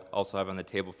I will also have on the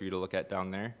table for you to look at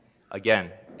down there,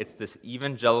 again, it's this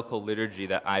evangelical liturgy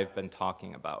that I've been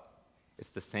talking about. It's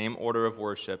the same order of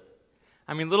worship.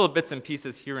 I mean, little bits and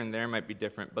pieces here and there might be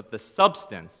different, but the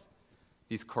substance,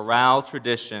 these chorale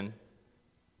tradition,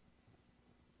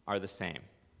 are the same,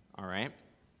 all right?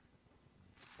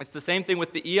 It's the same thing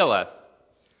with the ELS.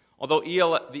 Although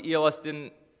the ELS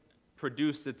didn't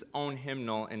produce its own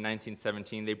hymnal in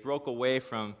 1917, they broke away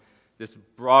from this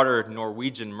broader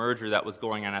Norwegian merger that was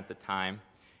going on at the time,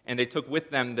 and they took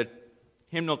with them the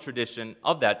hymnal tradition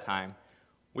of that time,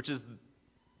 which is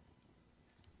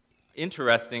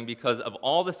interesting because of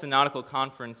all the Synodical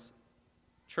Conference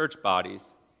church bodies,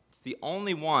 it's the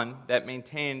only one that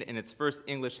maintained in its first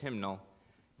English hymnal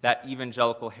that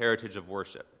evangelical heritage of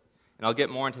worship. And I'll get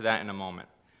more into that in a moment.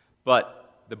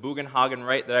 But the Bugenhagen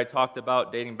Rite that I talked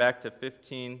about, dating back to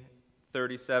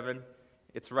 1537,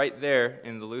 it's right there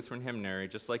in the Lutheran hymnary,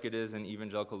 just like it is in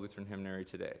Evangelical Lutheran Hymnary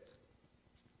today.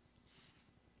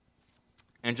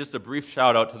 And just a brief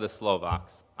shout out to the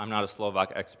Slovaks. I'm not a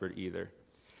Slovak expert either.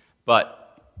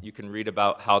 But you can read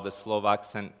about how the Slovaks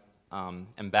sent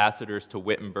ambassadors to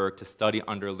Wittenberg to study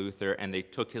under Luther, and they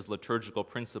took his liturgical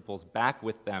principles back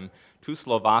with them to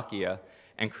Slovakia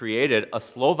and created a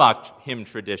Slovak hymn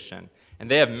tradition. And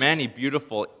they have many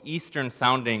beautiful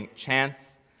Eastern-sounding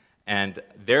chants and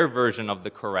their version of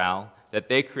the chorale that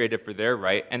they created for their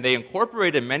rite. And they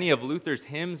incorporated many of Luther's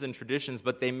hymns and traditions,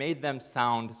 but they made them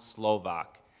sound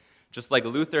Slovak. Just like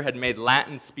Luther had made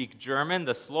Latin speak German,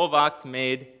 the Slovaks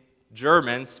made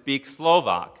German speak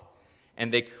Slovak.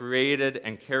 And they created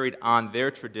and carried on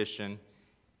their tradition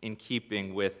in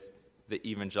keeping with the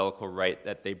evangelical rite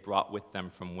that they brought with them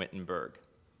from Wittenberg.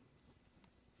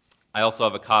 I also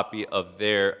have a copy of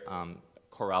their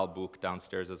chorale book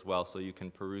downstairs as well, so you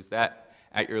can peruse that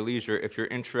at your leisure if you're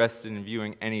interested in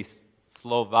viewing any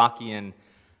Slovakian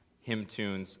hymn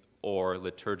tunes or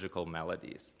liturgical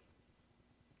melodies.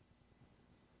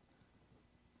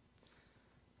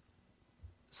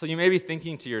 So you may be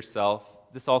thinking to yourself,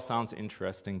 this all sounds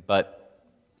interesting, but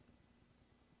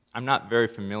I'm not very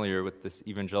familiar with this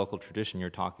evangelical tradition you're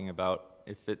talking about.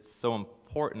 If it's so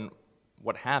important,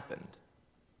 what happened?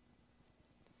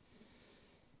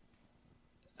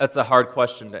 That's a hard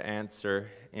question to answer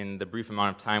in the brief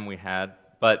amount of time we had,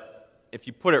 but if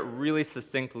you put it really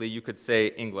succinctly, you could say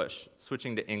English.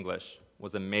 Switching to English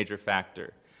was a major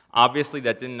factor. Obviously,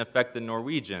 that didn't affect the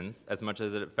Norwegians as much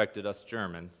as it affected us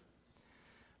Germans.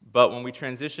 But when we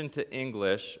transitioned to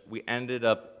English, we ended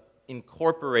up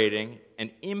incorporating and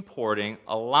importing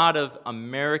a lot of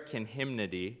American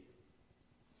hymnody,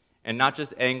 and not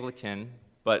just Anglican,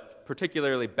 but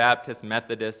particularly Baptist,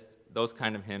 Methodist, those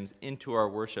kind of hymns, into our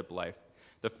worship life.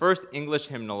 The first English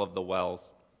hymnal of the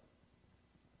Wells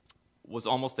was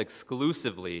almost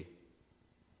exclusively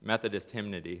Methodist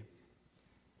hymnody.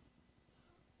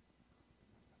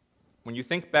 When you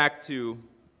think back to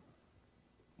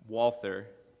Walther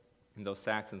and those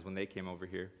Saxons when they came over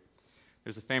here,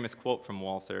 there's a famous quote from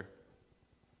Walther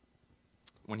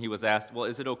when he was asked, well,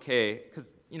 is it okay?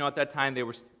 Because, at that time they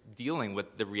were dealing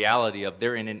with the reality of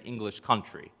they're in an English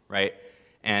country, right?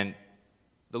 And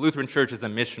the Lutheran Church is a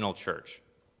missional church.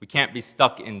 We can't be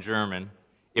stuck in German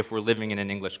if we're living in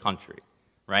an English country,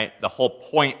 right? The whole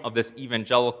point of this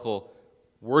evangelical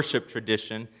worship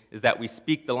tradition is that we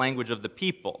speak the language of the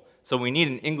people. so we need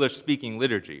an English-speaking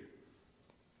liturgy.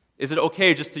 Is it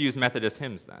okay just to use Methodist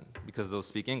hymns then? Because those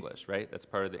speak English, right? That's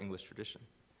part of the English tradition.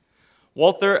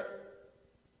 Walther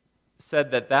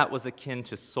said that that was akin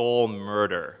to soul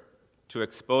murder, to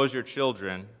expose your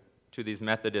children to these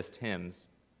Methodist hymns,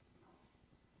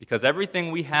 because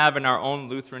everything we have in our own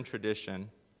Lutheran tradition,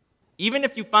 even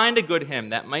if you find a good hymn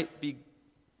that might be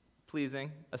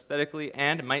pleasing aesthetically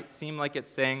and might seem like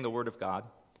it's saying the Word of God,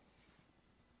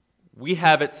 we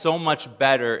have it so much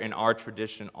better in our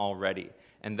tradition already,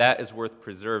 and that is worth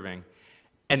preserving.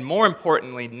 And more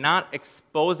importantly, not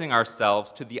exposing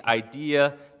ourselves to the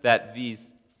idea that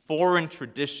these foreign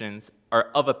traditions are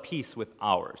of a piece with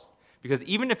ours. Because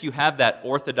even if you have that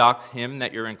Orthodox hymn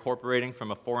that you're incorporating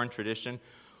from a foreign tradition,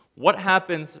 what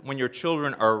happens when your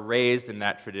children are raised in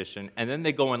that tradition and then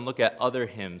they go and look at other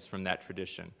hymns from that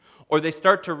tradition? Or they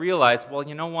start to realize, well,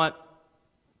 you know what?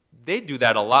 They do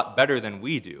that a lot better than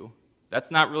we do.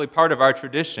 That's not really part of our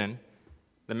tradition.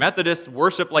 The Methodists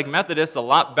worship like Methodists a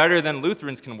lot better than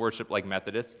Lutherans can worship like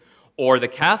Methodists. Or the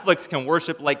Catholics can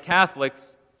worship like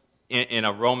Catholics in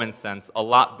a Roman sense a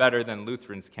lot better than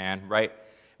Lutherans can, right?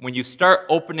 When you start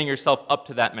opening yourself up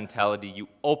to that mentality, you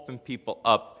open people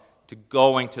up to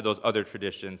going to those other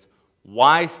traditions.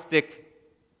 Why stick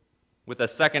with a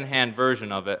secondhand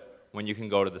version of it when you can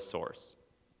go to the source,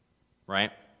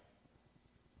 right?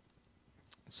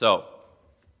 So,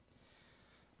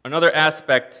 another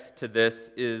aspect to this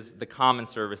is the common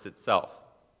service itself.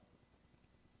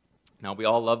 Now, we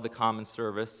all love the common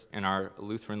service in our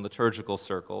Lutheran liturgical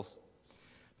circles,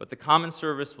 but the common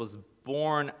service was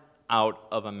born out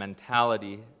of a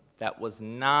mentality that was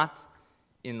not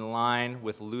in line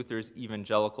with Luther's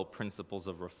evangelical principles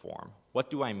of reform. What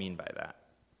do I mean by that?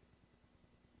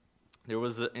 There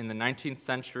was, in the 19th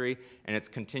century, and it's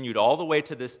continued all the way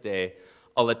to this day,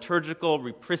 a liturgical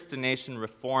repristination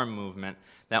reform movement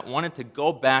that wanted to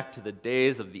go back to the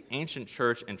days of the ancient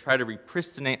church and try to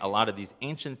repristinate a lot of these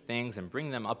ancient things and bring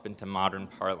them up into modern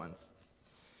parlance.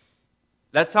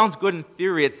 That sounds good in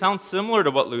theory. It sounds similar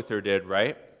to what Luther did,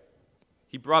 right?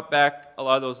 He brought back a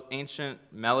lot of those ancient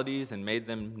melodies and made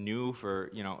them new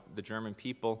for, the German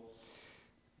people.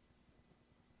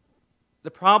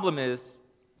 The problem is,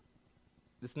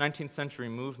 this 19th century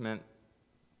movement,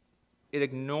 it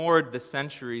ignored the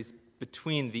centuries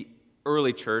between the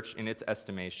early church, in its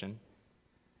estimation,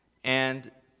 and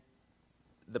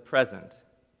the present.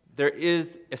 There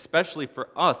is, especially for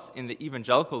us in the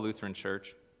evangelical Lutheran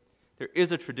Church, there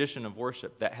is a tradition of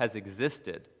worship that has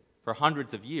existed for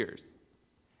hundreds of years.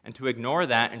 And to ignore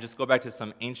that and just go back to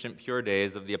some ancient pure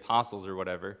days of the apostles or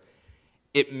whatever,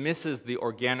 it misses the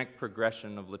organic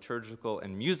progression of liturgical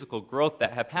and musical growth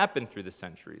that have happened through the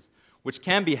centuries, which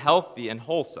can be healthy and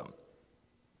wholesome.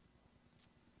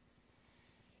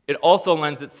 It also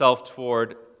lends itself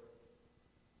toward,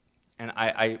 and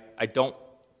I don't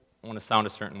want to sound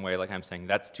a certain way, like I'm saying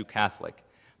that's too Catholic,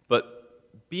 but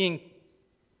being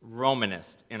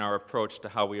Romanist in our approach to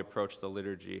how we approach the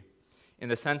liturgy, in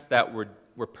the sense that we're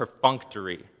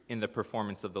perfunctory in the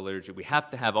performance of the liturgy. We have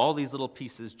to have all these little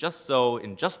pieces just so,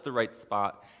 in just the right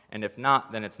spot, and if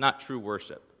not, then it's not true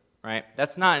worship, right?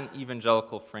 That's not an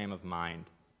evangelical frame of mind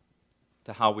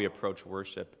to how we approach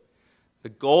worship. The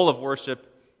goal of worship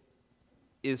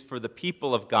is for the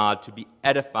people of God to be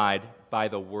edified by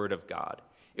the Word of God.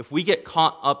 If we get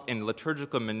caught up in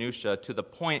liturgical minutia to the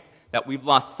point that we've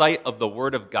lost sight of the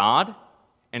Word of God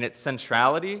and its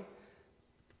centrality,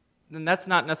 then that's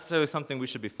not necessarily something we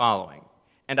should be following.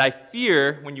 And I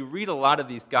fear when you read a lot of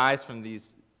these guys from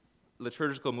these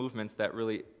liturgical movements that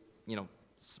really,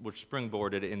 were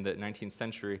springboarded in the 19th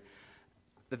century,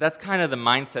 that's kind of the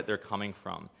mindset they're coming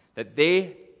from, that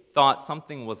they thought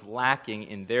something was lacking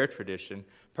in their tradition,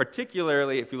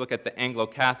 particularly if you look at the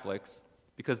Anglo-Catholics,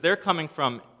 because they're coming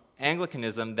from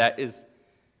Anglicanism that is,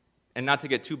 and not to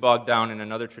get too bogged down in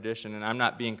another tradition, and I'm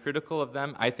not being critical of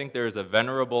them, I think there is a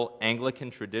venerable Anglican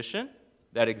tradition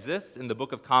that exists in the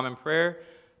Book of Common Prayer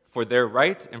for their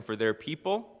right and for their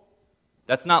people.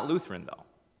 That's not Lutheran, though.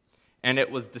 And it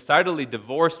was decidedly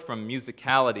divorced from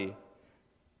musicality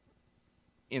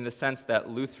in the sense that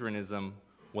Lutheranism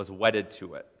was wedded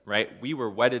to it, right? We were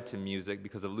wedded to music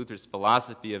because of Luther's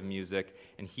philosophy of music,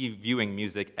 and he viewing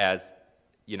music as,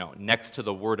 next to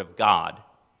the Word of God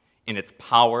in its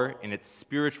power, in its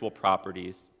spiritual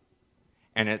properties,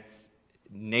 and its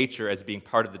nature as being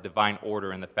part of the divine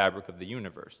order and the fabric of the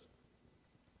universe.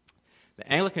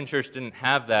 The Anglican Church didn't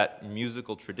have that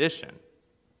musical tradition.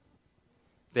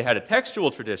 They had a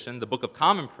textual tradition, the Book of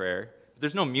Common Prayer, but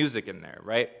there's no music in there,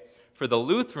 right? For the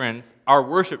Lutherans, our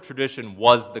worship tradition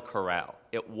was the chorale.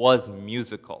 It was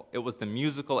musical. It was the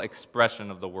musical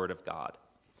expression of the Word of God.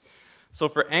 So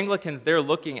for Anglicans, they're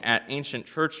looking at ancient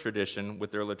church tradition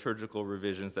with their liturgical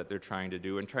revisions that they're trying to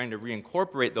do and trying to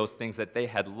reincorporate those things that they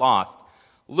had lost.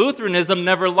 Lutheranism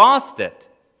never lost it.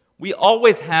 We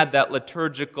always had that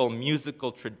liturgical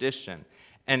musical tradition,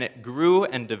 and it grew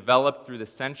and developed through the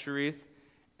centuries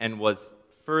and was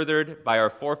furthered by our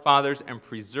forefathers and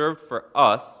preserved for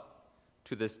us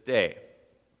to this day.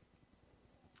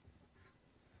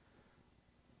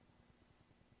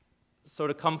 So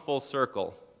to come full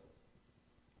circle,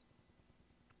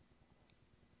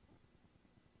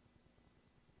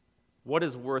 what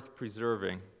is worth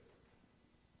preserving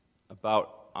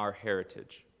about our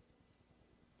heritage?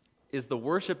 Is the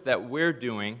worship that we're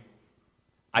doing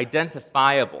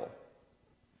identifiable?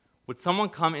 Would someone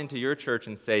come into your church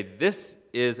and say, this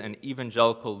is an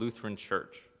evangelical Lutheran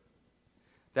church?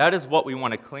 That is what we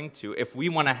want to cling to if we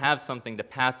want to have something to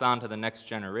pass on to the next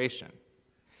generation.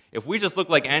 If we just look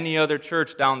like any other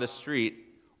church down the street,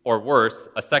 or worse,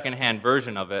 a secondhand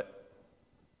version of it,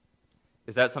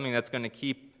 is that something that's going to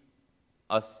keep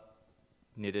us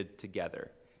knitted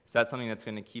together? Is that something that's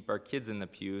going to keep our kids in the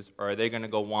pews, or are they going to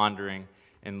go wandering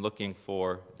and looking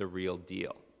for the real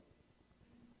deal?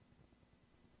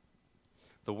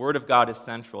 The Word of God is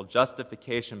central.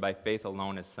 Justification by faith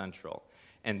alone is central.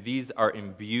 And these are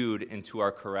imbued into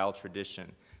our chorale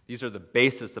tradition. These are the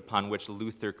basis upon which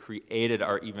Luther created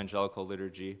our evangelical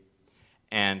liturgy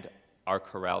and our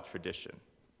chorale tradition.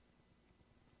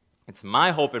 It's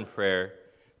my hope and prayer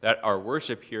that our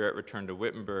worship here at Return to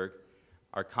Wittenberg,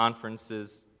 our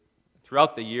conferences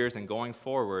throughout the years and going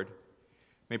forward,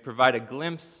 may provide a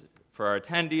glimpse for our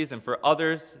attendees and for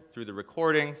others through the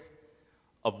recordings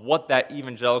of what that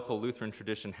evangelical Lutheran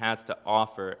tradition has to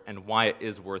offer and why it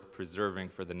is worth preserving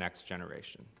for the next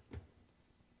generation.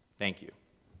 Thank you.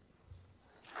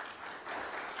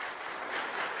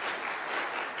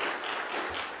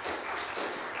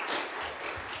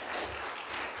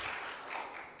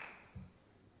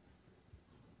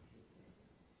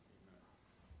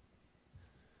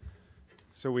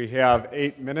 So we have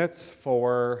 8 minutes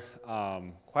for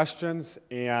questions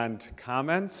and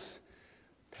comments.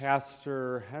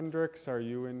 Pastor Hendricks, are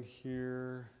you in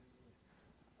here?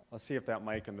 Let's see if that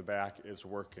mic in the back is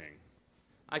working.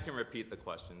 I can repeat the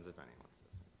questions if anyone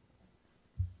says.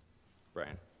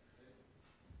 Brian.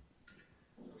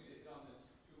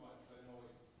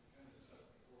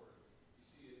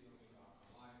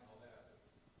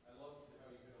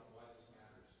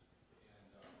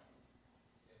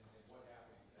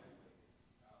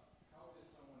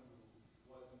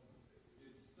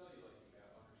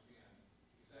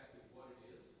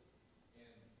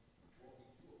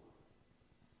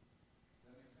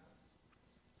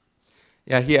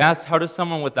 Yeah, he asked, how does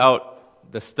someone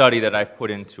without the study that I've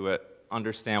put into it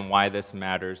understand why this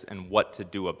matters and what to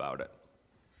do about it?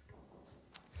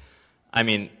 I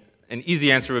mean, an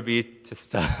easy answer would be to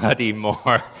study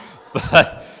more,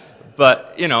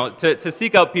 but you know, to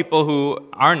seek out people who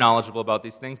are knowledgeable about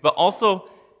these things, but also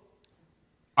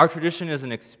our tradition is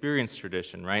an experienced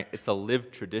tradition, right? It's a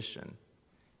lived tradition.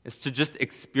 It's to just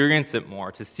experience it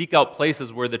more, to seek out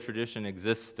places where the tradition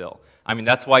exists still. I mean,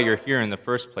 that's why you're here in the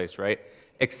first place, right?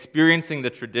 Experiencing the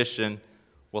tradition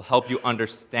will help you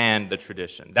understand the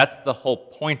tradition. That's the whole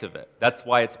point of it. That's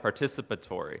why it's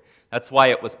participatory. That's why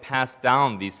it was passed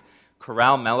down. These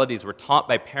chorale melodies were taught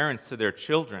by parents to their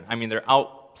children. I mean, they're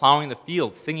out plowing the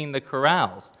fields, singing the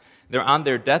chorales. They're on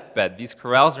their deathbed. These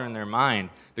chorales are in their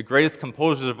mind. The greatest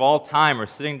composers of all time are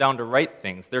sitting down to write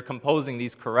things. They're composing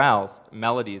these chorales,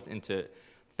 melodies, into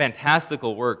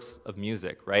fantastical works of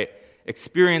music, right?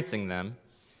 Experiencing them,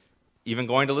 even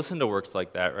going to listen to works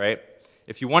like that, right?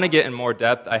 If you want to get in more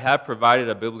depth, I have provided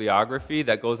a bibliography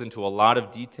that goes into a lot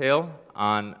of detail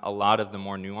on a lot of the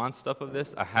more nuanced stuff of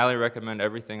this. I highly recommend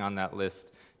everything on that list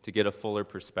to get a fuller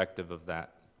perspective of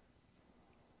that.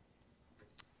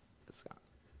 Scott.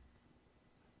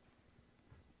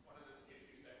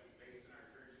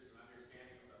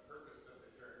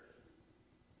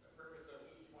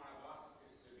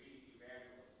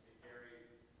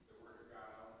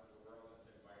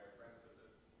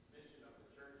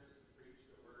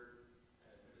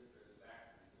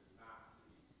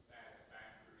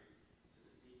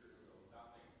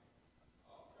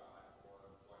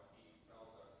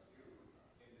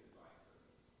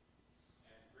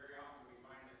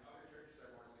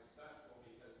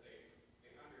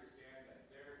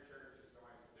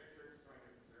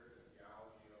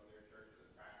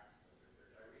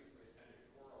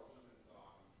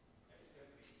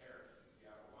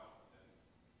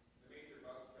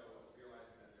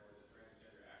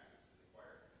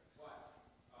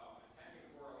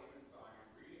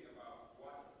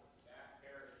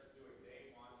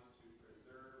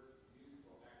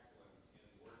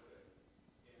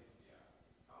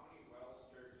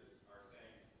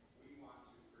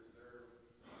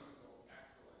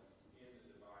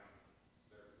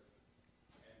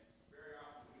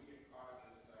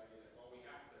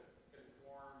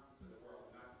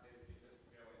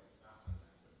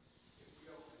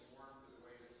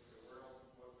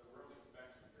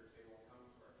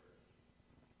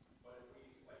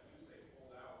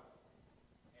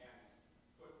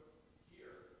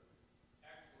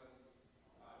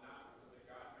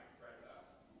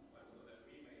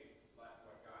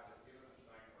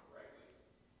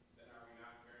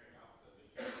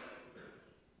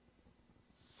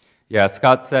 Yeah,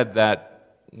 Scott said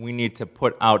that we need to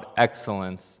put out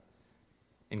excellence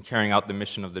in carrying out the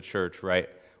mission of the church, right?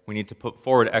 We need to put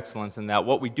forward excellence in that.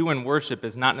 What we do in worship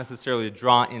is not necessarily to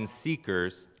draw in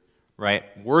seekers, right?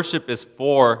 Worship is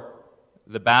for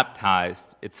the baptized.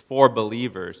 It's for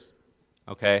believers,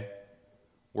 okay?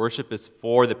 Worship is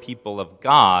for the people of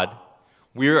God.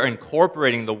 We're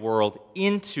incorporating the world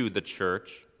into the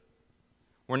church.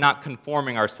 We're not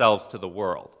conforming ourselves to the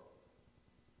world.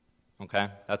 Okay?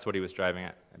 That's what he was driving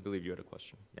at. I believe you had a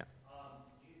question. Yeah.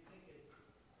 Do you think it's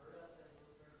hurt us as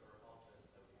Lutherans or helped us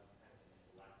that we have kind of an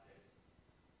eclectic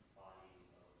body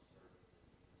of services?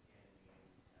 The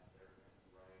Scandinavians have their kind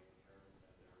of right, the Germans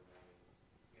have their right.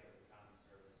 We have the common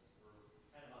service. We're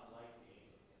kind of unlike the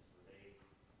Anglicans, where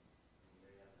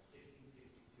they have the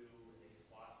 1662, and they just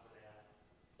fought for that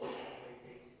all the way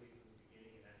basically from the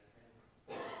beginning, and that's kind of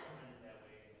trended that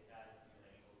way. And they had an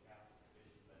Anglo-Catholic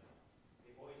tradition, but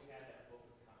they've always had that book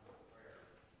of common prayer.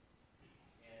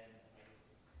 And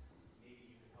maybe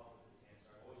you can help with this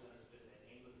answer. I've always understood that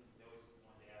Anglicans, they always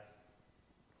wanted to ask,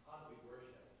 how do we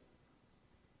worship?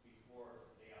 Before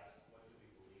they ask, what do we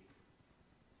believe?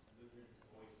 And Lutherans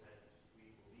have always said,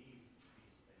 we believe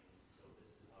these things, so this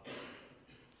is how we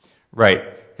worship. Right.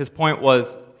 His point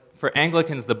was, for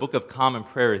Anglicans, the Book of Common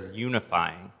Prayer is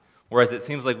unifying, whereas it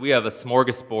seems like we have a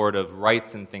smorgasbord of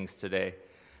rites and things today.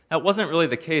 That wasn't really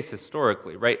the case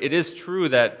historically, right? It is true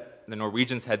that the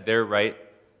Norwegians had their rite,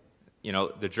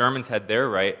 the Germans had their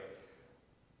rite,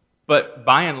 but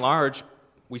by and large,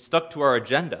 we stuck to our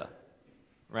agenda,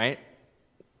 right?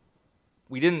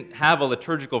 We didn't have a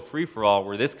liturgical free-for-all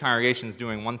where this congregation is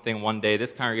doing one thing one day,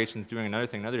 this congregation is doing another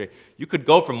thing another day. You could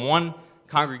go from one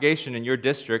congregation in your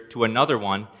district to another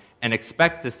one and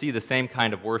expect to see the same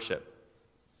kind of worship.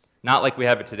 Not like we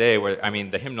have it today where,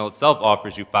 the hymnal itself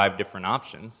offers you 5 different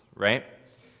options, right?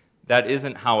 That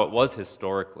isn't how it was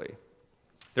historically.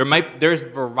 There's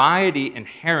variety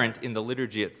inherent in the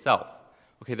liturgy itself.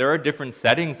 Okay, there are different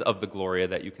settings of the Gloria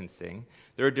that you can sing.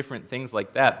 There are different things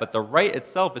like that, but the rite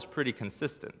itself is pretty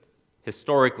consistent,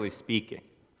 historically speaking.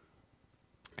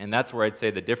 And that's where I'd say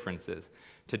the difference is.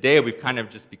 Today, we've kind of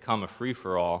just become a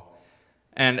free-for-all.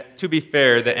 And to be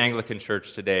fair, the Anglican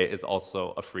Church today is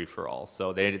also a free-for-all.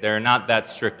 So they're not that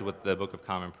strict with the Book of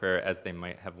Common Prayer as they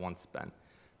might have once been.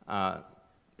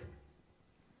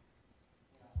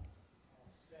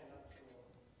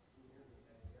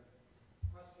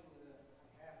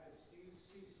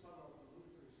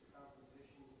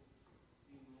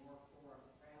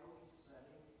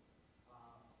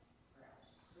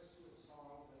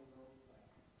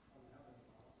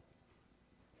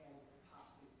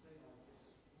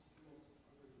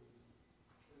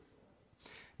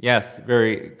 Yes,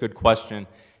 very good question.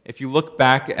 If you look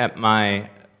back at my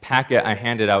packet I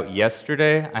handed out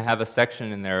yesterday, I have a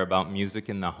section in there about music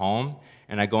in the home,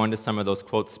 and I go into some of those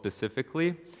quotes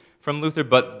specifically from Luther,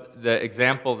 but the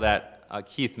example that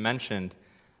Keith mentioned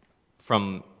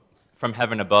from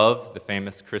Heaven Above, the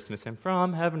famous Christmas hymn,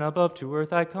 "From heaven above to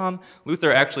earth I come,"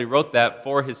 Luther actually wrote that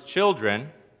for his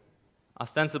children,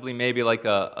 ostensibly maybe like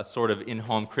a sort of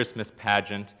in-home Christmas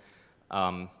pageant,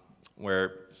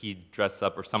 where he'd dress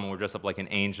up, or someone would dress up like an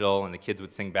angel, and the kids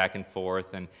would sing back and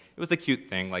forth, and it was a cute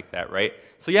thing like that, right?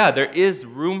 So yeah, there is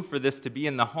room for this to be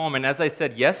in the home, and as I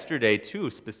said yesterday,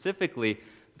 too, specifically,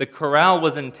 the chorale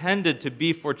was intended to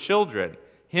be for children.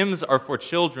 Hymns are for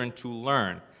children to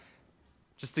learn.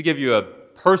 Just to give you a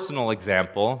personal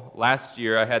example, last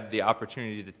year I had the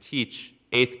opportunity to teach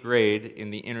 8th grade in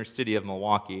the inner city of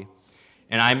Milwaukee,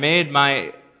 and I made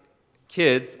my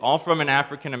kids, all from an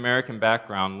African-American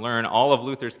background, learn all of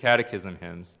Luther's catechism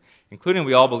hymns, including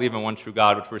 "We All Believe in One True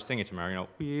God," which we're singing tomorrow.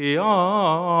 We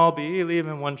all believe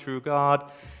in one true God.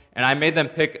 And I made them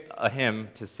pick a hymn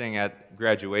to sing at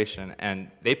graduation, and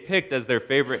they picked as their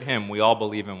favorite hymn, "We All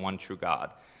Believe in One True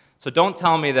God." So don't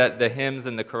tell me that the hymns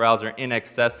and the chorales are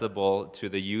inaccessible to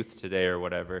the youth today or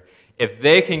whatever. If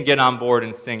they can get on board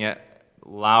and sing it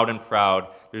loud and proud,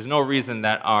 there's no reason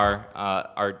that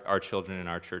our children in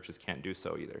our churches can't do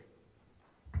so either.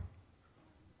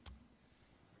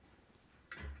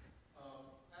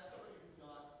 As somebody who's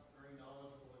not very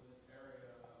knowledgeable in this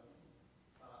area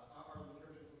of our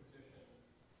liturgical tradition,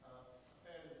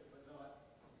 offended but not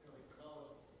necessarily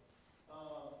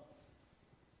knowledgeable,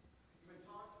 you had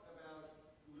talked about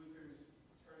Luther's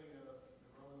turning the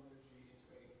Roman liturgy into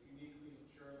a uniquely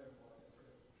German one, and sort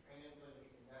of translating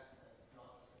in that sense,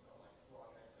 not just like raw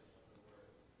translation of the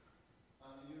words.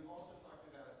 And you also talked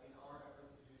about, in our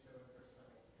efforts to do so,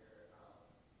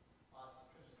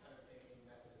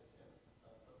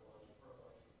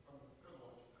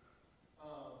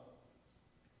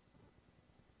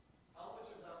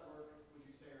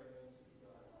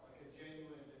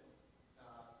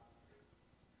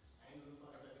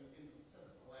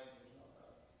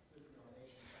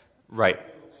 Right.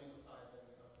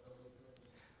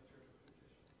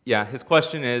 Yeah, his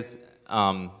question is,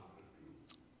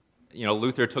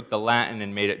 Luther took the Latin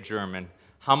and made it German.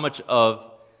 How much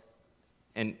of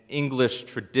an English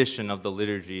tradition of the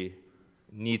liturgy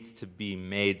needs to be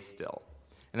made still?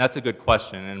 And that's a good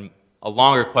question, and a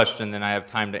longer question than I have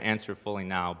time to answer fully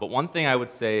now. But one thing I would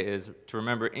say is to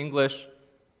remember English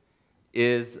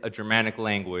is a Germanic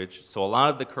language, so a lot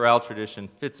of the chorale tradition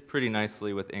fits pretty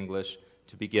nicely with English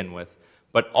to begin with.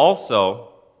 But also,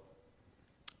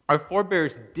 our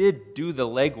forebears did do the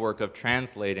legwork of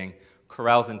translating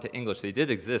chorales into English. They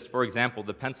did exist. For example,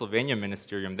 the Pennsylvania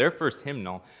Ministerium, their first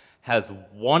hymnal, has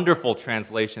wonderful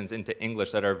translations into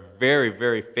English that are very,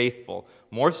 very faithful,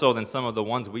 more so than some of the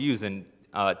ones we use in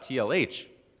TLH,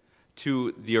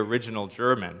 to the original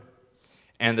German.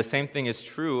 And the same thing is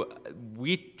true.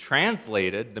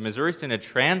 The Missouri Synod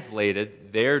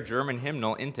translated their German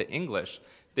hymnal into English.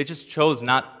 They just chose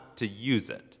not to use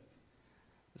it.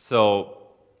 So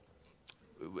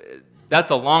that's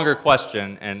a longer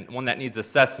question and one that needs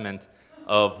assessment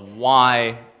of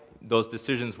why those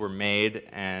decisions were made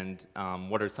and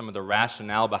what are some of the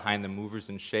rationale behind the movers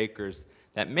and shakers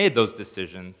that made those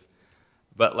decisions.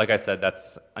 But like I said,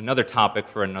 that's another topic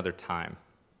for another time.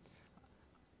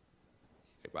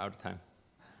 We're out of time.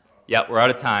 Yeah, we're out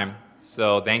of time.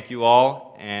 So thank you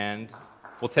all, and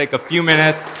we'll take a few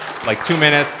minutes, like 2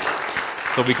 minutes,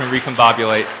 so we can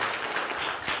recombobulate.